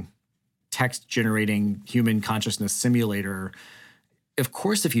interesting text generating human consciousness simulator, of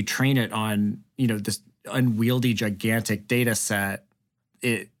course, if you train it on, this unwieldy, gigantic data set,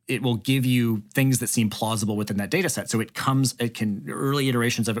 it will give you things that seem plausible within that data set. So early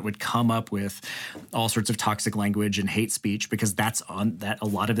iterations of it would come up with all sorts of toxic language and hate speech, because a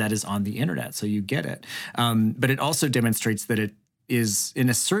lot of that is on the internet. So you get it. But it also demonstrates that it is in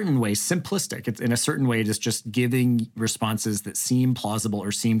a certain way simplistic. It's in a certain way, it is just giving responses that seem plausible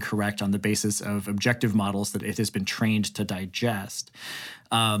or seem correct on the basis of objective models that it has been trained to digest.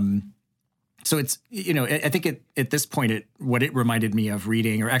 So it's, I think at this point, what it reminded me of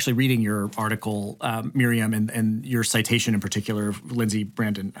reading, or actually reading your article, Miriam, and your citation in particular of Lindsay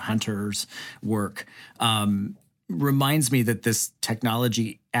Brandon Hunter's work, reminds me that this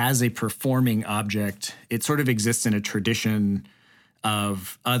technology as a performing object, it sort of exists in a tradition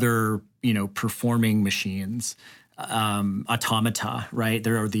of other, performing machines, automata, right?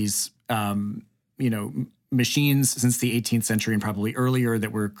 There are these, machines since the 18th century and probably earlier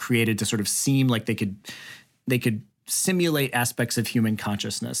that were created to sort of seem like they could simulate aspects of human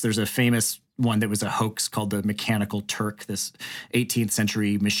consciousness. There's a famous one that was a hoax called the Mechanical Turk, this 18th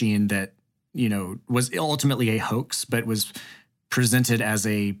century machine that, was ultimately a hoax, but was presented as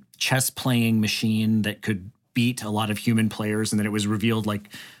a chess playing machine that could beat a lot of human players. And then it was revealed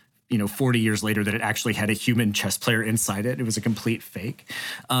 40 years later that it actually had a human chess player inside it. It was a complete fake.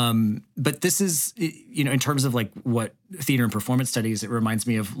 But this is, in terms of what theater and performance studies, it reminds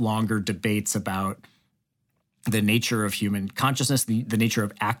me of longer debates about the nature of human consciousness, the nature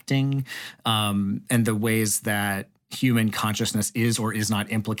of acting, and the ways that human consciousness is or is not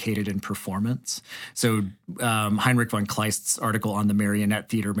implicated in performance. So Heinrich von Kleist's article on the marionette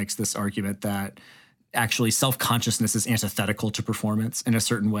theater makes this argument that actually self-consciousness is antithetical to performance in a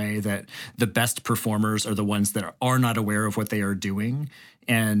certain way, that the best performers are the ones that are not aware of what they are doing.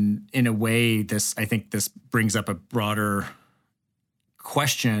 And in a way, I think this brings up a broader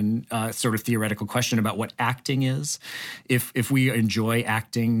question, sort of theoretical question about what acting is. If we enjoy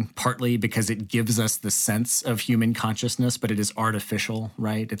acting partly because it gives us the sense of human consciousness, but it is artificial,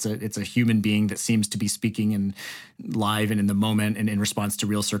 right? It's a human being that seems to be speaking in live and in the moment and in response to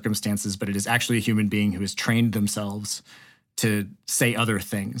real circumstances, but it is actually a human being who has trained themselves to say other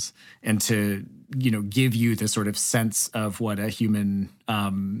things and to, give you the sort of sense of what a human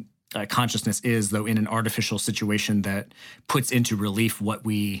consciousness is, though in an artificial situation that puts into relief what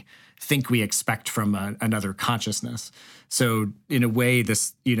we think we expect from another consciousness. So in a way,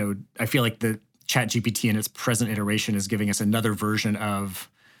 this, I feel like the ChatGPT in its present iteration is giving us another version of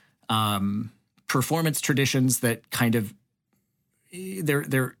performance traditions that kind of,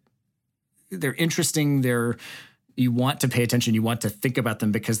 they're interesting. You want to pay attention. You want to think about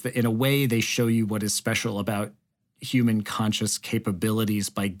them because in a way they show you what is special about human conscious capabilities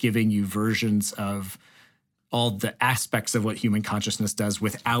by giving you versions of all the aspects of what human consciousness does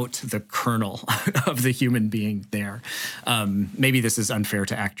without the kernel of the human being there. Maybe this is unfair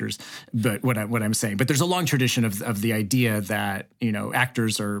to actors, but what I'm saying. But there's a long tradition of the idea that,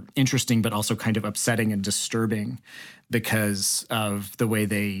 actors are interesting but also kind of upsetting and disturbing because of the way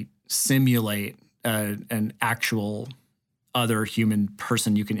they simulate an actual other human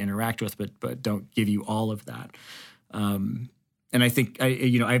person you can interact with, but don't give you all of that. And I think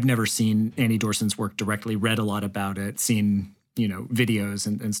I've never seen Annie Dorson's work directly, read a lot about it, seen videos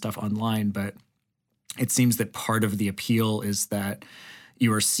and stuff online, but it seems that part of the appeal is that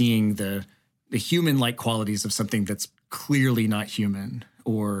you are seeing the human-like qualities of something that's clearly not human,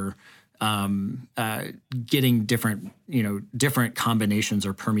 or getting different combinations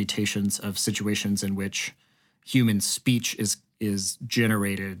or permutations of situations in which human speech is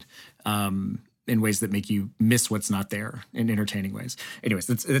generated in ways that make you miss what's not there in entertaining ways. Anyways,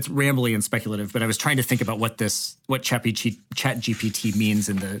 that's rambly and speculative, but I was trying to think about what ChatGPT means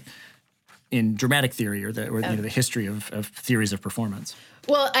in dramatic theory or the history of theories of performance.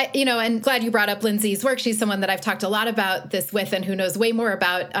 Well, and glad you brought up Lindsay's work. She's someone that I've talked a lot about this with and who knows way more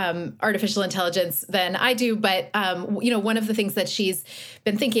about artificial intelligence than I do. But, one of the things that she's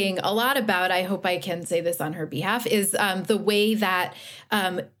been thinking a lot about, I hope I can say this on her behalf, is the way that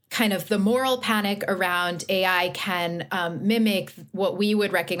kind of the moral panic around AI can mimic what we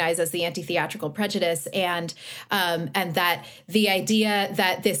would recognize as the anti-theatrical prejudice, and that the idea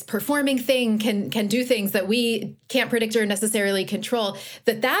that this performing thing can do things that we can't predict or necessarily control,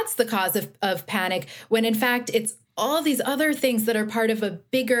 that's the cause of panic, when in fact it's all these other things that are part of a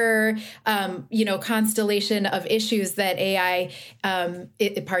bigger, constellation of issues that AI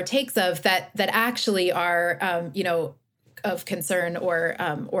it partakes of that actually are, of concern or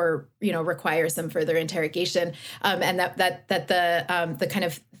require some further interrogation, and that the kind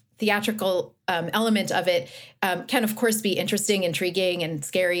of theatrical element of it can of course be interesting, intriguing, and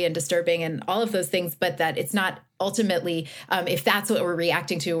scary and disturbing and all of those things, but that it's not ultimately, if that's what we're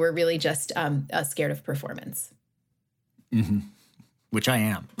reacting to, we're really just scared of performance. Mm-hmm. Which I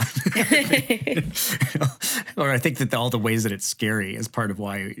am. Or I think that all the ways that it's scary is part of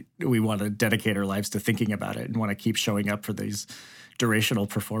why we want to dedicate our lives to thinking about it and want to keep showing up for these durational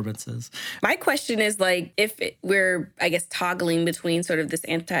performances. My question is, if we're, I guess, toggling between sort of this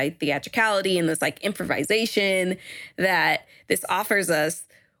anti-theatricality and this improvisation that this offers us,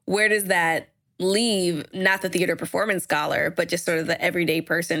 where does that leave not the theater performance scholar, but just sort of the everyday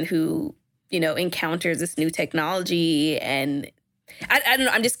person who, encounters this new technology. And I don't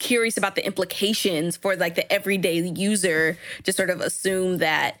know, I'm just curious about the implications for like the everyday user to sort of assume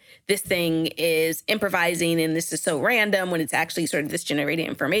that this thing is improvising and this is so random when it's actually sort of this generated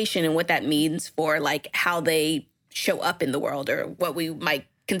information, and what that means for like how they show up in the world, or what we might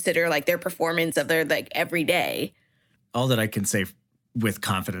consider like their performance of their like everyday. All that I can say with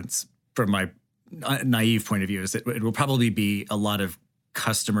confidence from my naive point of view is that it will probably be a lot of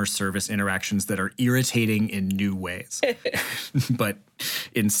customer service interactions that are irritating in new ways, but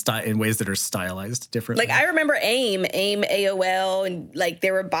in ways that are stylized differently. Like I remember AIM AOL, and like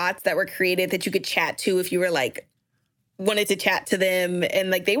there were bots that were created that you could chat to if you were like wanted to chat to them,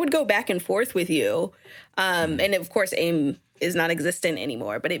 and like they would go back and forth with you. And of course AIM is not existent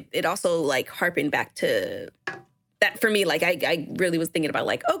anymore, but it also like harpened back to that for me. Like I really was thinking about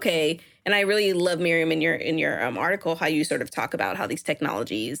like, okay, and I really love, Miriam, in your article, how you sort of talk about how these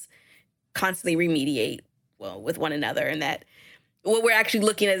technologies constantly remediate with one another, and that what we're actually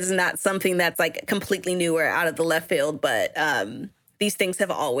looking at is not something that's like completely new or out of the left field, but these things have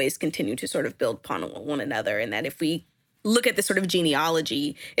always continued to sort of build upon one another, and that if we look at this sort of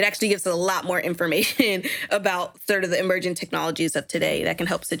genealogy, it actually gives us a lot more information about sort of the emergent technologies of today that can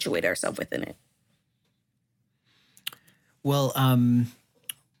help situate ourselves within it. Well,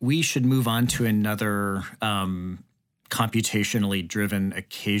 we should move on to another computationally driven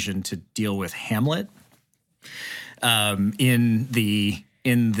occasion to deal with Hamlet. In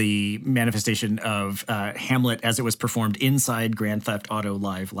the manifestation of Hamlet as it was performed inside Grand Theft Auto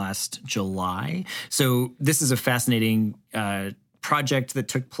Live last July. So this is a fascinating project that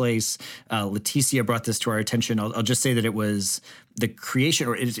took place. Leticia brought this to our attention. I'll just say that it was the creation,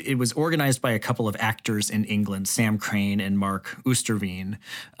 or it was organized by a couple of actors in England, Sam Crane and Mark Oosterveen.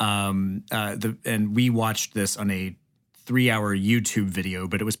 And we watched this on a 3-hour YouTube video,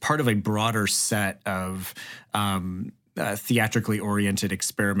 but it was part of a broader set of theatrically oriented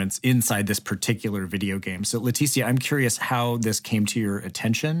experiments inside this particular video game. So Leticia, I'm curious how this came to your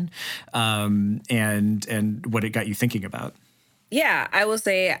attention, and what it got you thinking about. Yeah, I will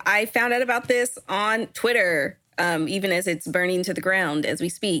say I found out about this on Twitter, even as it's burning to the ground as we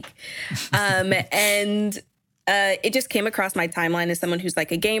speak. And it just came across my timeline as someone who's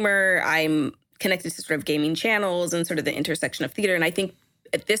like a gamer. I'm connected to sort of gaming channels and sort of the intersection of theater. And I think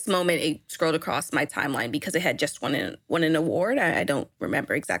at this moment, it scrolled across my timeline because it had just won an award. I don't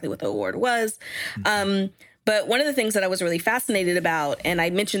remember exactly what the award was. But one of the things that I was really fascinated about, and I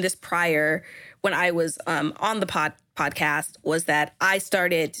mentioned this prior when I was on the podcast, was that I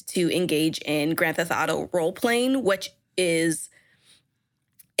started to engage in Grand Theft Auto role-playing, which is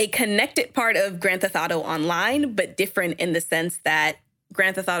a connected part of Grand Theft Auto Online, but different in the sense that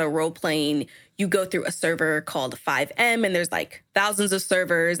Grand Theft Auto role-playing, you go through a server called 5M, and there's like thousands of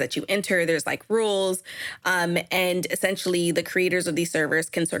servers that you enter. There's like rules. And essentially the creators of these servers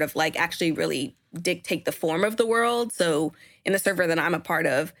can sort of like actually really dictate the form of the world. So in the server that I'm a part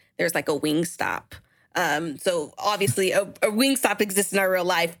of, there's like a Wingstop. So obviously a Wingstop exists in our real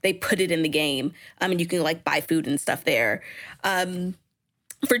life. They put it in the game, and you can like buy food and stuff there.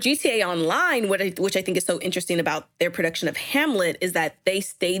 For GTA Online, which I think is so interesting about their production of Hamlet, is that they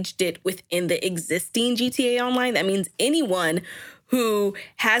staged it within the existing GTA Online. That means anyone who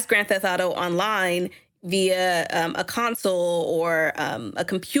has Grand Theft Auto Online via a console or a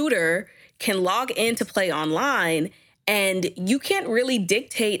computer can log in to play online, and you can't really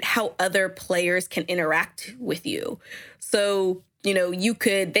dictate how other players can interact with you. So, you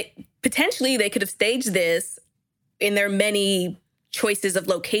could, potentially they could have staged this in their many choices of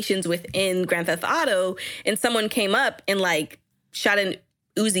locations within Grand Theft Auto, and someone came up and like shot an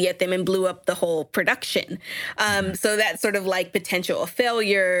Uzi at them and blew up the whole production. So that sort of like potential of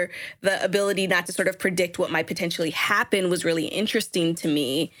failure, the ability not to sort of predict what might potentially happen was really interesting to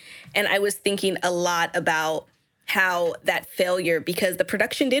me. And I was thinking a lot about how that failure, because the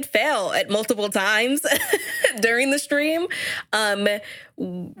production did fail at multiple times during the stream,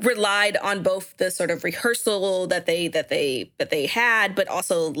 relied on both the sort of rehearsal that they had, but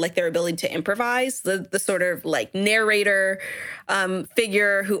also like their ability to improvise. The sort of like narrator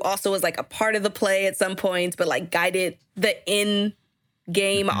figure who also was like a part of the play at some points, but like guided the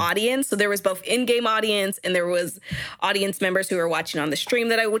in-game audience. So there was both in-game audience and there was audience members who were watching on the stream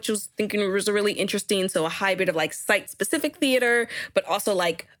which was thinking was really interesting. So a hybrid of like site-specific theater, but also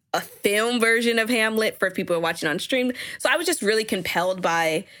like a film version of Hamlet for people who are watching on stream. So I was just really compelled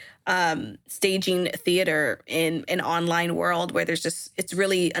by staging theater in an online world where it's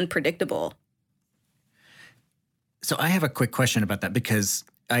really unpredictable. So I have a quick question about that, because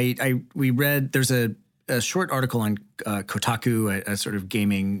we read, there's a short article on Kotaku, a sort of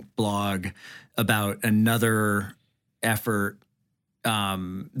gaming blog, about another effort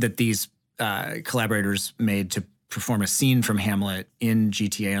that these collaborators made to perform a scene from Hamlet in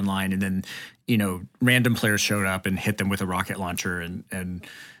GTA Online, and then, you know, random players showed up and hit them with a rocket launcher, and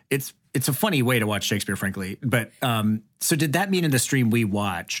it's a funny way to watch Shakespeare, frankly. But so did that mean in the stream we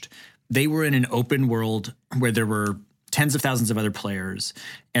watched, they were in an open world where there were tens of thousands of other players,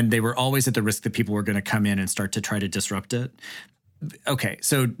 and they were always at the risk that people were going to come in and start to try to disrupt it? Okay,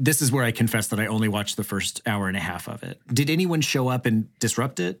 so this is where I confess that I only watched the first hour and a half of it. Did anyone show up and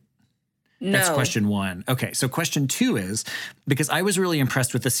disrupt it? No. That's question one. Okay, so question two is, because I was really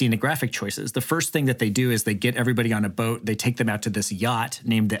impressed with the scenographic choices. The first thing that they do is they get everybody on a boat. They take them out to this yacht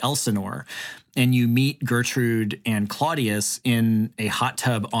named the Elsinore, and you meet Gertrude and Claudius in a hot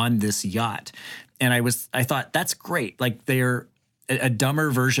tub on this yacht. And I thought, that's great. Like, they're a dumber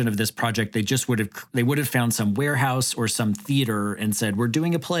version of this project. They would have found some warehouse or some theater and said, we're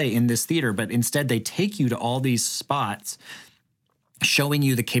doing a play in this theater. But instead, they take you to all these spots, showing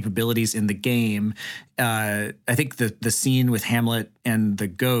you the capabilities in the game. I think the scene with Hamlet and the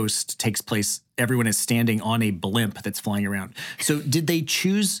ghost takes place, everyone is standing on a blimp that's flying around. So did they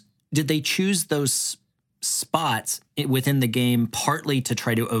choose those spots within the game partly to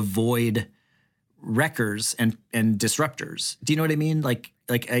try to avoid wreckers and disruptors? Do you know what I mean?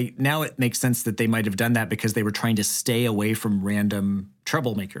 Now it makes sense that they might have done that because they were trying to stay away from random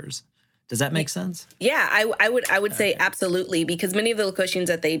troublemakers. Does that make sense? Yeah, I would say absolutely, because many of the locations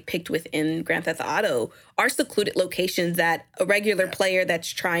that they picked within Grand Theft Auto are secluded locations that a regular player that's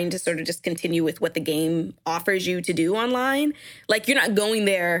trying to sort of just continue with what the game offers you to do online, like, you're not going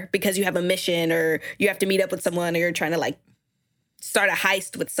there because you have a mission or you have to meet up with someone or you're trying to like start a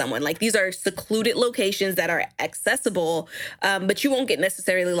heist with someone. Like, these are secluded locations that are accessible, but you won't get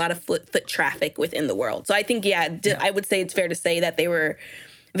necessarily a lot of foot traffic within the world. So I think, I would say it's fair to say that they were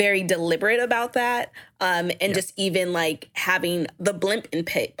very deliberate about that, just even like having the blimp in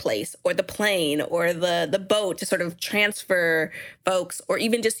place, or the plane, or the boat to sort of transfer folks, or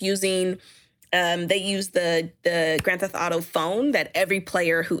even just using. They use the Grand Theft Auto phone that every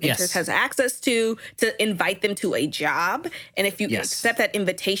player who enters has access to invite them to a job. And if you accept that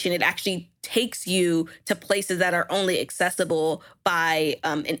invitation, it actually takes you to places that are only accessible by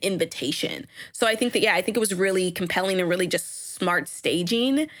an invitation. So I think it was really compelling and really just smart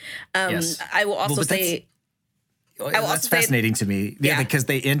staging. I will also say. That's fascinating to me. Yeah, because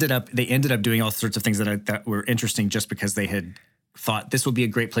they ended up doing all sorts of things that were interesting just because they had thought this would be a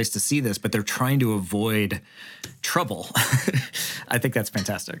great place to see this, but they're trying to avoid trouble. I think that's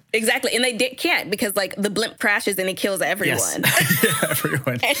fantastic. Exactly. And they can't, because like the blimp crashes and it kills everyone. Yes.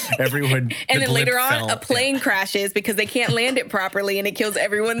 everyone. And then later on, a plane crashes because they can't land it properly and it kills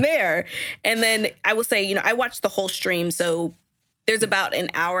everyone there. And then I will say, I watched the whole stream. So there's about an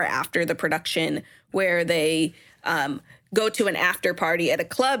hour after the production where they go to an after party at a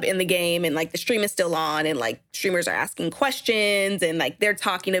club in the game, and like the stream is still on, and like streamers are asking questions and like they're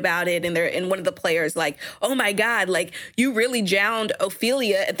talking about it, and one of the players like, oh my God, like you really drowned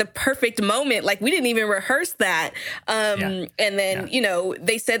Ophelia at the perfect moment. Like we didn't even rehearse that. And then,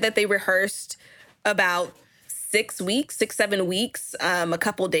 they said that they rehearsed about 7 weeks, a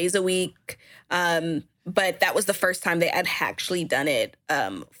couple days a week. But that was the first time they had actually done it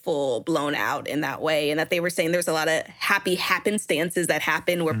full blown out in that way. And that they were saying there's a lot of happy happenstances that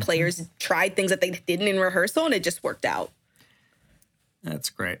happen where players tried things that they didn't in rehearsal and it just worked out. That's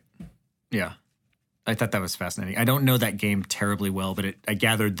great. Yeah. I thought that was fascinating. I don't know that game terribly well, but I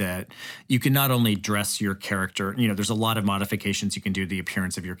gathered that you can not only dress your character, there's a lot of modifications you can do to the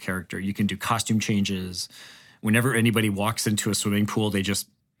appearance of your character. You can do costume changes. Whenever anybody walks into a swimming pool, they just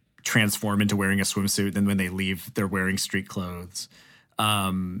transform into wearing a swimsuit. Then when they leave, they're wearing street clothes.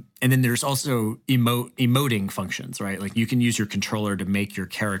 And then there's also emoting functions, right? Like you can use your controller to make your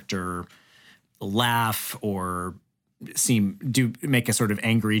character laugh or make a sort of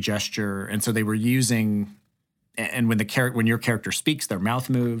angry gesture. And so they were using, and when your character speaks, their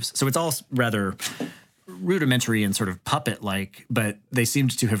mouth moves. So it's all rather rudimentary and sort of puppet-like, but they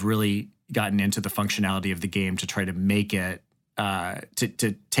seemed to have really gotten into the functionality of the game to try to make it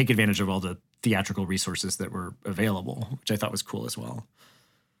to take advantage of all the theatrical resources that were available, which I thought was cool as well.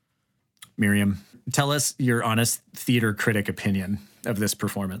 Miriam, tell us your honest theater critic opinion. of this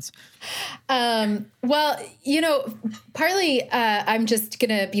performance? Well, partly I'm just going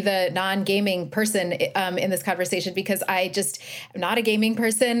to be the non-gaming person in this conversation because I just am not a gaming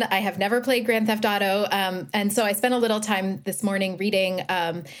person. I have never played Grand Theft Auto. And so I spent a little time this morning reading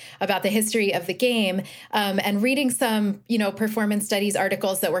about the history of the game and reading some, performance studies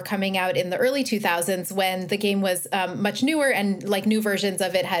articles that were coming out in the early 2000s when the game was much newer and like new versions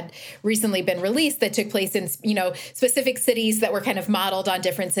of it had recently been released that took place in, specific cities that were kind of modeled on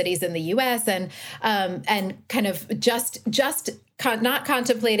different cities in the U.S. and kind of not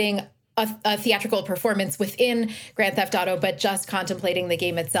contemplating a theatrical performance within Grand Theft Auto, but just contemplating the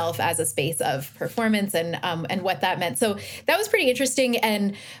game itself as a space of performance and what that meant. So that was pretty interesting.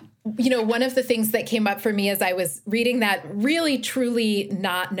 And one of the things that came up for me as I was reading that, really truly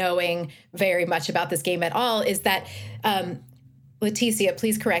not knowing very much about this game at all, is that Leticia,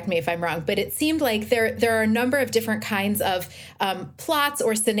 please correct me if I'm wrong, but it seemed like there are a number of different kinds of plots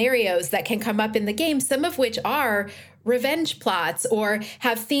or scenarios that can come up in the game, some of which are revenge plots or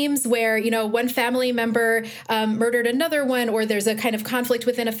have themes where, one family member murdered another one, or there's a kind of conflict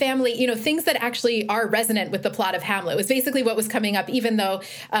within a family, things that actually are resonant with the plot of Hamlet was basically what was coming up, even though,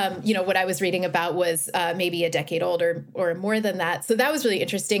 what I was reading about was maybe a decade old or more than that. So that was really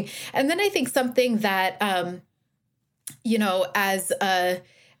interesting. And then I think something that,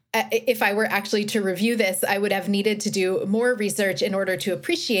 if I were actually to review this, I would have needed to do more research in order to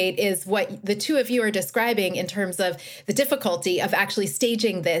appreciate is what the two of you are describing in terms of the difficulty of actually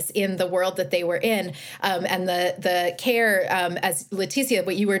staging this in the world that they were in, and the care, as Leticia,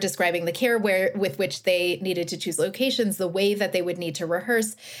 what you were describing, the care with which they needed to choose locations, the way that they would need to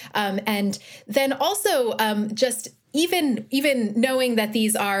rehearse, and then also just even knowing that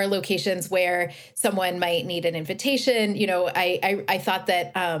these are locations where someone might need an invitation, I thought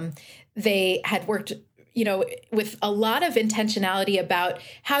that they had worked, with a lot of intentionality about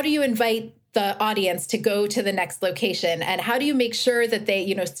how do you invite the audience to go to the next location, and how do you make sure that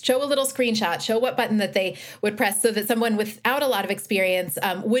they, show a little screenshot, show what button that they would press so that someone without a lot of experience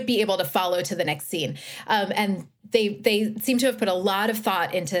would be able to follow to the next scene. And they seem to have put a lot of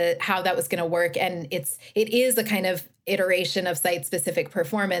thought into how that was going to work. And it is a kind of iteration of site-specific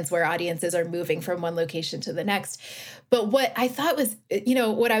performance where audiences are moving from one location to the next. But what I thought was,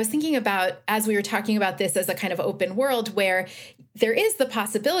 what I was thinking about as we were talking about this as a kind of open world where there is the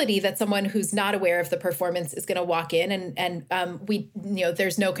possibility that someone who's not aware of the performance is going to walk in and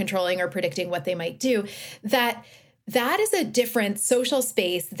there's no controlling or predicting what they might do, that is a different social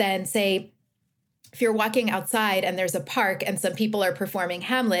space than, say, if you're walking outside and there's a park and some people are performing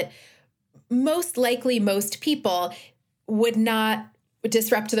Hamlet, most likely most people would not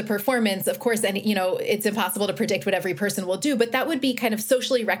disrupt the performance, of course, and, it's impossible to predict what every person will do, but that would be kind of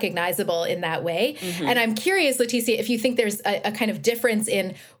socially recognizable in that way. Mm-hmm. And I'm curious, Leticia, if you think there's a kind of difference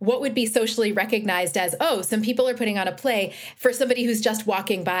in what would be socially recognized as, some people are putting on a play, for somebody who's just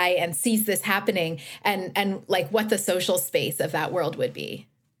walking by and sees this happening, and like what the social space of that world would be.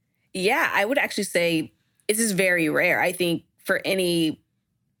 Yeah, I would actually say this is very rare. I think for any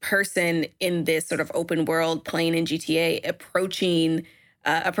person in this sort of open world playing in GTA approaching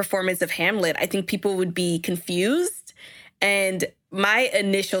a performance of Hamlet, I think people would be confused. And my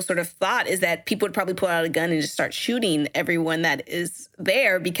initial sort of thought is that people would probably pull out a gun and just start shooting everyone that is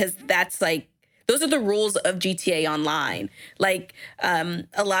there, because that's like, those are the rules of GTA Online. Like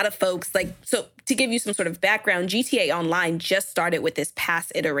a lot of folks, so to give you some sort of background, GTA Online just started with this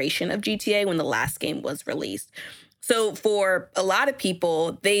past iteration of GTA when the last game was released. So for a lot of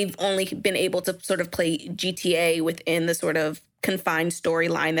people, they've only been able to sort of play GTA within the sort of confined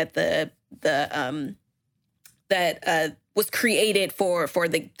storyline that was created for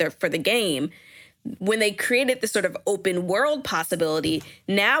the game. When they created this sort of open world possibility,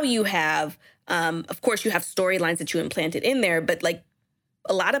 now you have, of course, you have storylines that you implanted in there, but like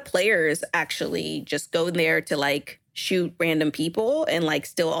a lot of players actually just go there to shoot random people and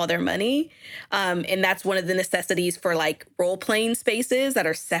steal all their money. And that's one of the necessities for role-playing spaces that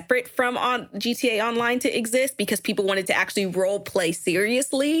are separate from GTA Online to exist, because people wanted to actually role-play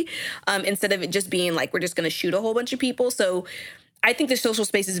seriously instead of it just being we're just going to shoot a whole bunch of people. So I think the social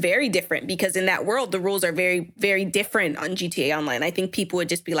space is very different, because in that world, the rules are very, very different on GTA Online. I think people would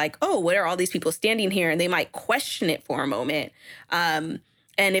just be like, oh, what are all these people standing here? And they might question it for a moment.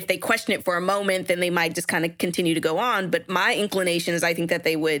 And if they question it for a moment, then they might just kind of continue to go on. But my inclination is I think that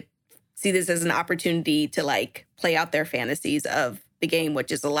they would see this as an opportunity to play out their fantasies of the game,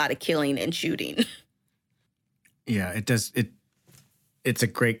 which is a lot of killing and shooting. Yeah, it does. It's a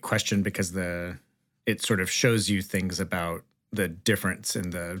great question, because it sort of shows you things about the difference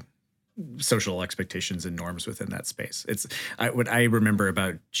in the social expectations and norms within that space. What I remember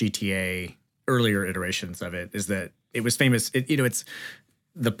about GTA earlier iterations of it is that it was famous. It's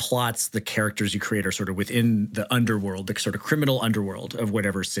the plots, the characters you create are sort of within the underworld, the sort of criminal underworld of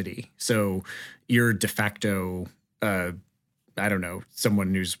whatever city. So you're de facto, I don't know,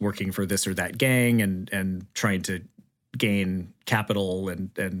 someone who's working for this or that gang and trying to gain capital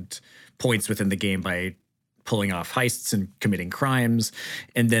and points within the game by pulling off heists and committing crimes.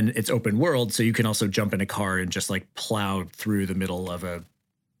 And then it's open world, so you can also jump in a car and just like plow through the middle of a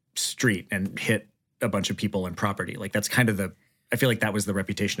street and hit a bunch of people and property. Like that's kind of I feel like that was the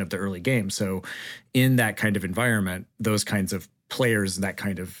reputation of the early game. So in that kind of environment, those kinds of players, that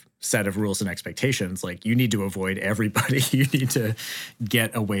kind of set of rules and expectations, like you need to avoid everybody. You need to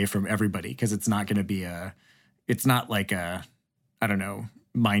get away from everybody because it's not going to be it's not like I don't know,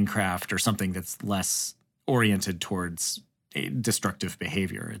 Minecraft or something that's less oriented towards destructive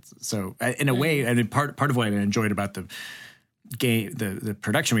behavior. So in a way, I mean, part of what I enjoyed about the game, the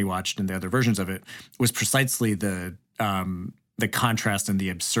production we watched and the other versions of it was precisely the contrast and the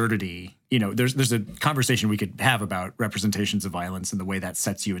absurdity. There's a conversation we could have about representations of violence and the way that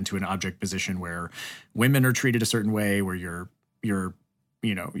sets you into an object position where women are treated a certain way, where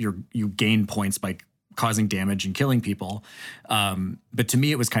you gain points by causing damage and killing people. But to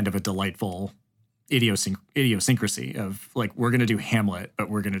me, it was kind of a delightful idiosyncrasy of like, we're going to do Hamlet, but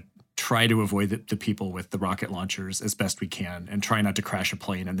we're going to try to avoid the people with the rocket launchers as best we can and try not to crash a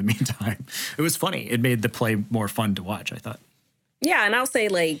plane in the meantime. It was funny. It made the play more fun to watch, I thought. Yeah, and I'll say,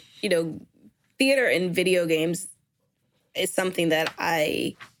 like, theater in video games is something that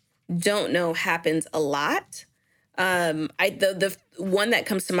I don't know happens a lot. The one that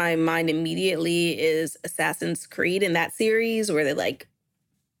comes to my mind immediately is Assassin's Creed in that series, where they like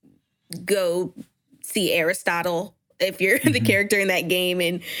go see Aristotle if you're the character in that game,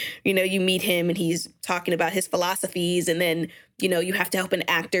 and you meet him and he's talking about his philosophies, and then you have to help an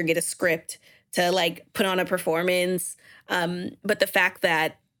actor get a script to like put on a performance. But the fact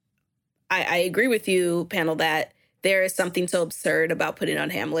that I agree with you, panel, that there is something so absurd about putting on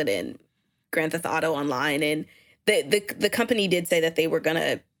Hamlet in Grand Theft Auto Online, and the company did say that they were going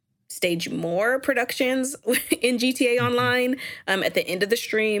to stage more productions in GTA Online at the end of the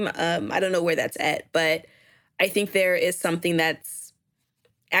stream. I don't know where that's at, but I think there is something that's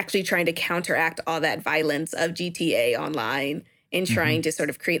actually trying to counteract all that violence of GTA Online and trying to sort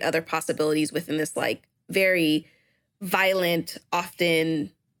of create other possibilities within this like very violent,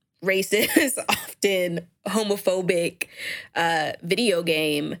 often racist, often homophobic video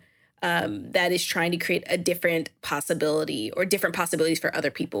game that is trying to create a different possibility or different possibilities for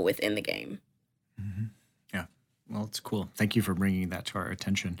other people within the game. Yeah, well, it's cool. Thank you for bringing that to our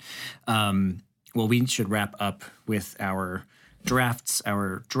attention. Well, we should wrap up with our drafts.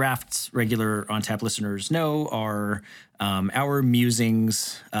 Our drafts, regular On Tap listeners know, are our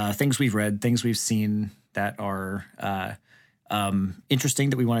musings, things we've read, things we've seen that are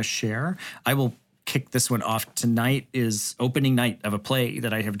interesting that we want to share. I will kick this one off. Tonight is opening night of a play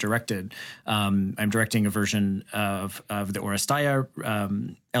that I have directed. I'm directing a version of the Oresteia,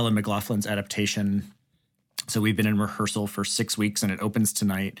 Ellen McLaughlin's adaptation. So we've been in rehearsal for 6 weeks and it opens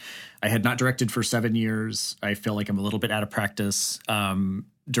tonight. I had not directed for 7 years. I feel like I'm a little bit out of practice.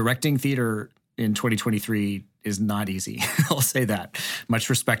 Directing theater in 2023 is not easy. I'll say that. Much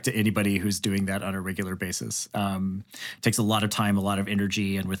respect to anybody who's doing that on a regular basis. It takes a lot of time, a lot of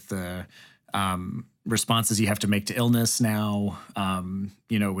energy, and with the responses you have to make to illness now,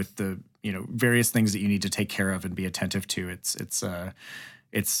 with the various things that you need to take care of and be attentive to, it's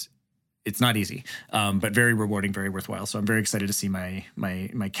not easy, but very rewarding, very worthwhile. So I'm very excited to see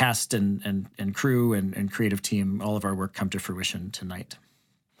my cast and crew and creative team, all of our work come to fruition tonight.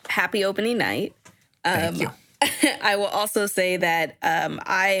 Happy opening night. Thank you. I will also say that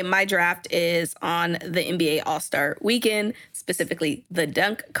my draft is on the NBA All-Star Weekend, specifically the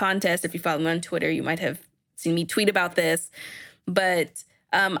dunk contest. If you follow me on Twitter, you might have seen me tweet about this. But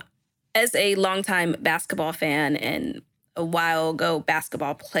as a longtime basketball fan and a while ago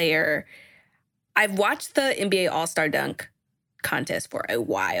basketball player, I've watched the NBA All-Star Dunk contest for a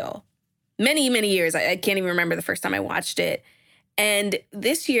while. Many, many years. I can't even remember the first time I watched it. And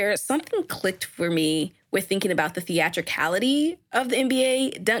this year, something clicked for me with thinking about the theatricality of the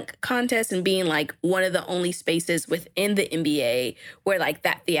NBA dunk contest and being like one of the only spaces within the NBA where like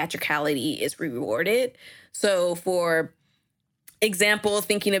that theatricality is rewarded. So for example,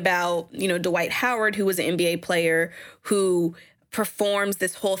 thinking about, Dwight Howard, who was an NBA player who performs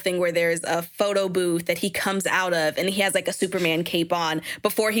this whole thing where there's a photo booth that he comes out of and he has like a Superman cape on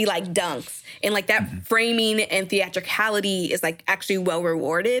before he like dunks. And like that framing and theatricality is like actually well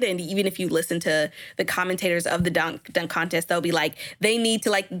rewarded. And even if you listen to the commentators of the dunk contest, they'll be like, they need to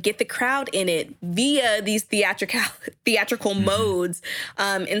like get the crowd in it via these theatrical modes.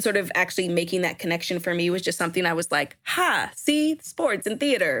 And sort of actually making that connection for me was just something I was like, see, sports and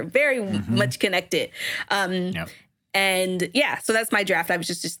theater, very much connected. And yeah, so that's my draft. I was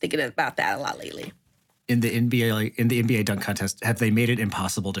just thinking about that a lot lately. In the NBA dunk contest, have they made it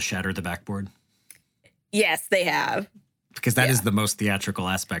impossible to shatter the backboard? Yes, they have. Because that is the most theatrical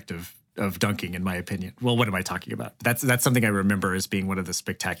aspect of dunking, in my opinion. Well, what am I talking about? That's something I remember as being one of the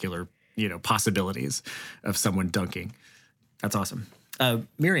spectacular, possibilities of someone dunking. That's awesome.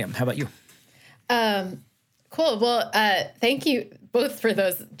 Miriam, how about you? Cool. Well, thank you both for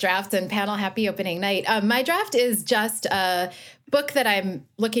those drafts, and panel, happy opening night. My draft is just a book that I'm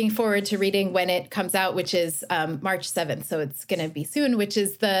looking forward to reading when it comes out, which is March 7th. So it's going to be soon, which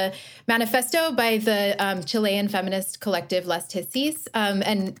is the manifesto by the Chilean feminist collective Les Tissis.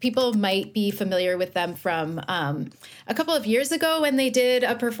 And people might be familiar with them from a couple of years ago when they did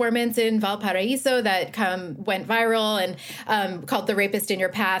a performance in Valparaiso that went viral and called The Rapist in Your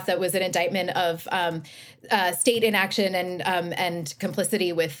Path. That was an indictment of state inaction and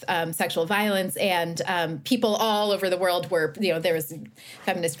complicity with sexual violence. And people all over the world were, there was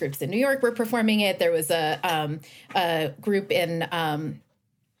feminist groups in New York were performing it. There was a group in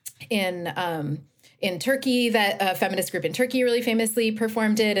Turkey, that a feminist group in Turkey really famously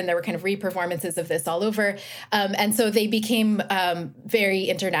performed it, and there were kind of re-performances of this all over. And so they became very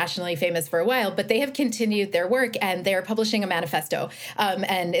internationally famous for a while, but they have continued their work, and they're publishing a manifesto,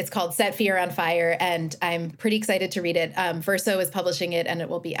 and it's called Set Fear on Fire, and I'm pretty excited to read it. Verso is publishing it, and it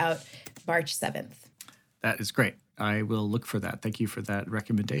will be out March 7th. That is great. I will look for that. Thank you for that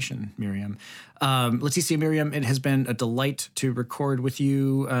recommendation, Miriam. Leticia, Miriam, it has been a delight to record with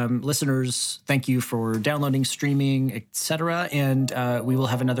you. Listeners, thank you for downloading, streaming, etc. And we will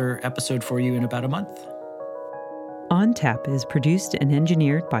have another episode for you in about a month. On Tap is produced and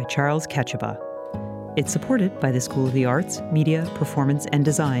engineered by Charles Ketchuba. It's supported by the School of the Arts, Media, Performance, and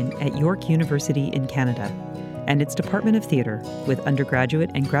Design at York University in Canada, and its Department of Theatre, with undergraduate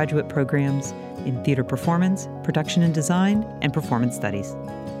and graduate programs in theater performance, production and design, and performance studies.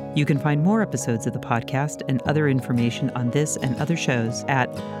 You can find more episodes of the podcast and other information on this and other shows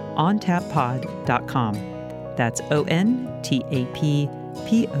at ontappod.com. That's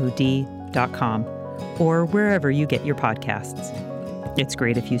ontappod.com, or wherever you get your podcasts. It's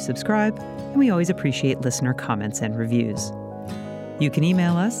great if you subscribe, and we always appreciate listener comments and reviews. You can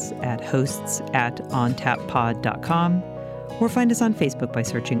email us at hosts@ontappod.com, or find us on Facebook by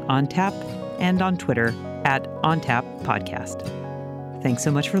searching OnTap, and on Twitter @OnTapPodcast. Thanks so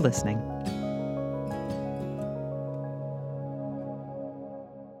much for listening.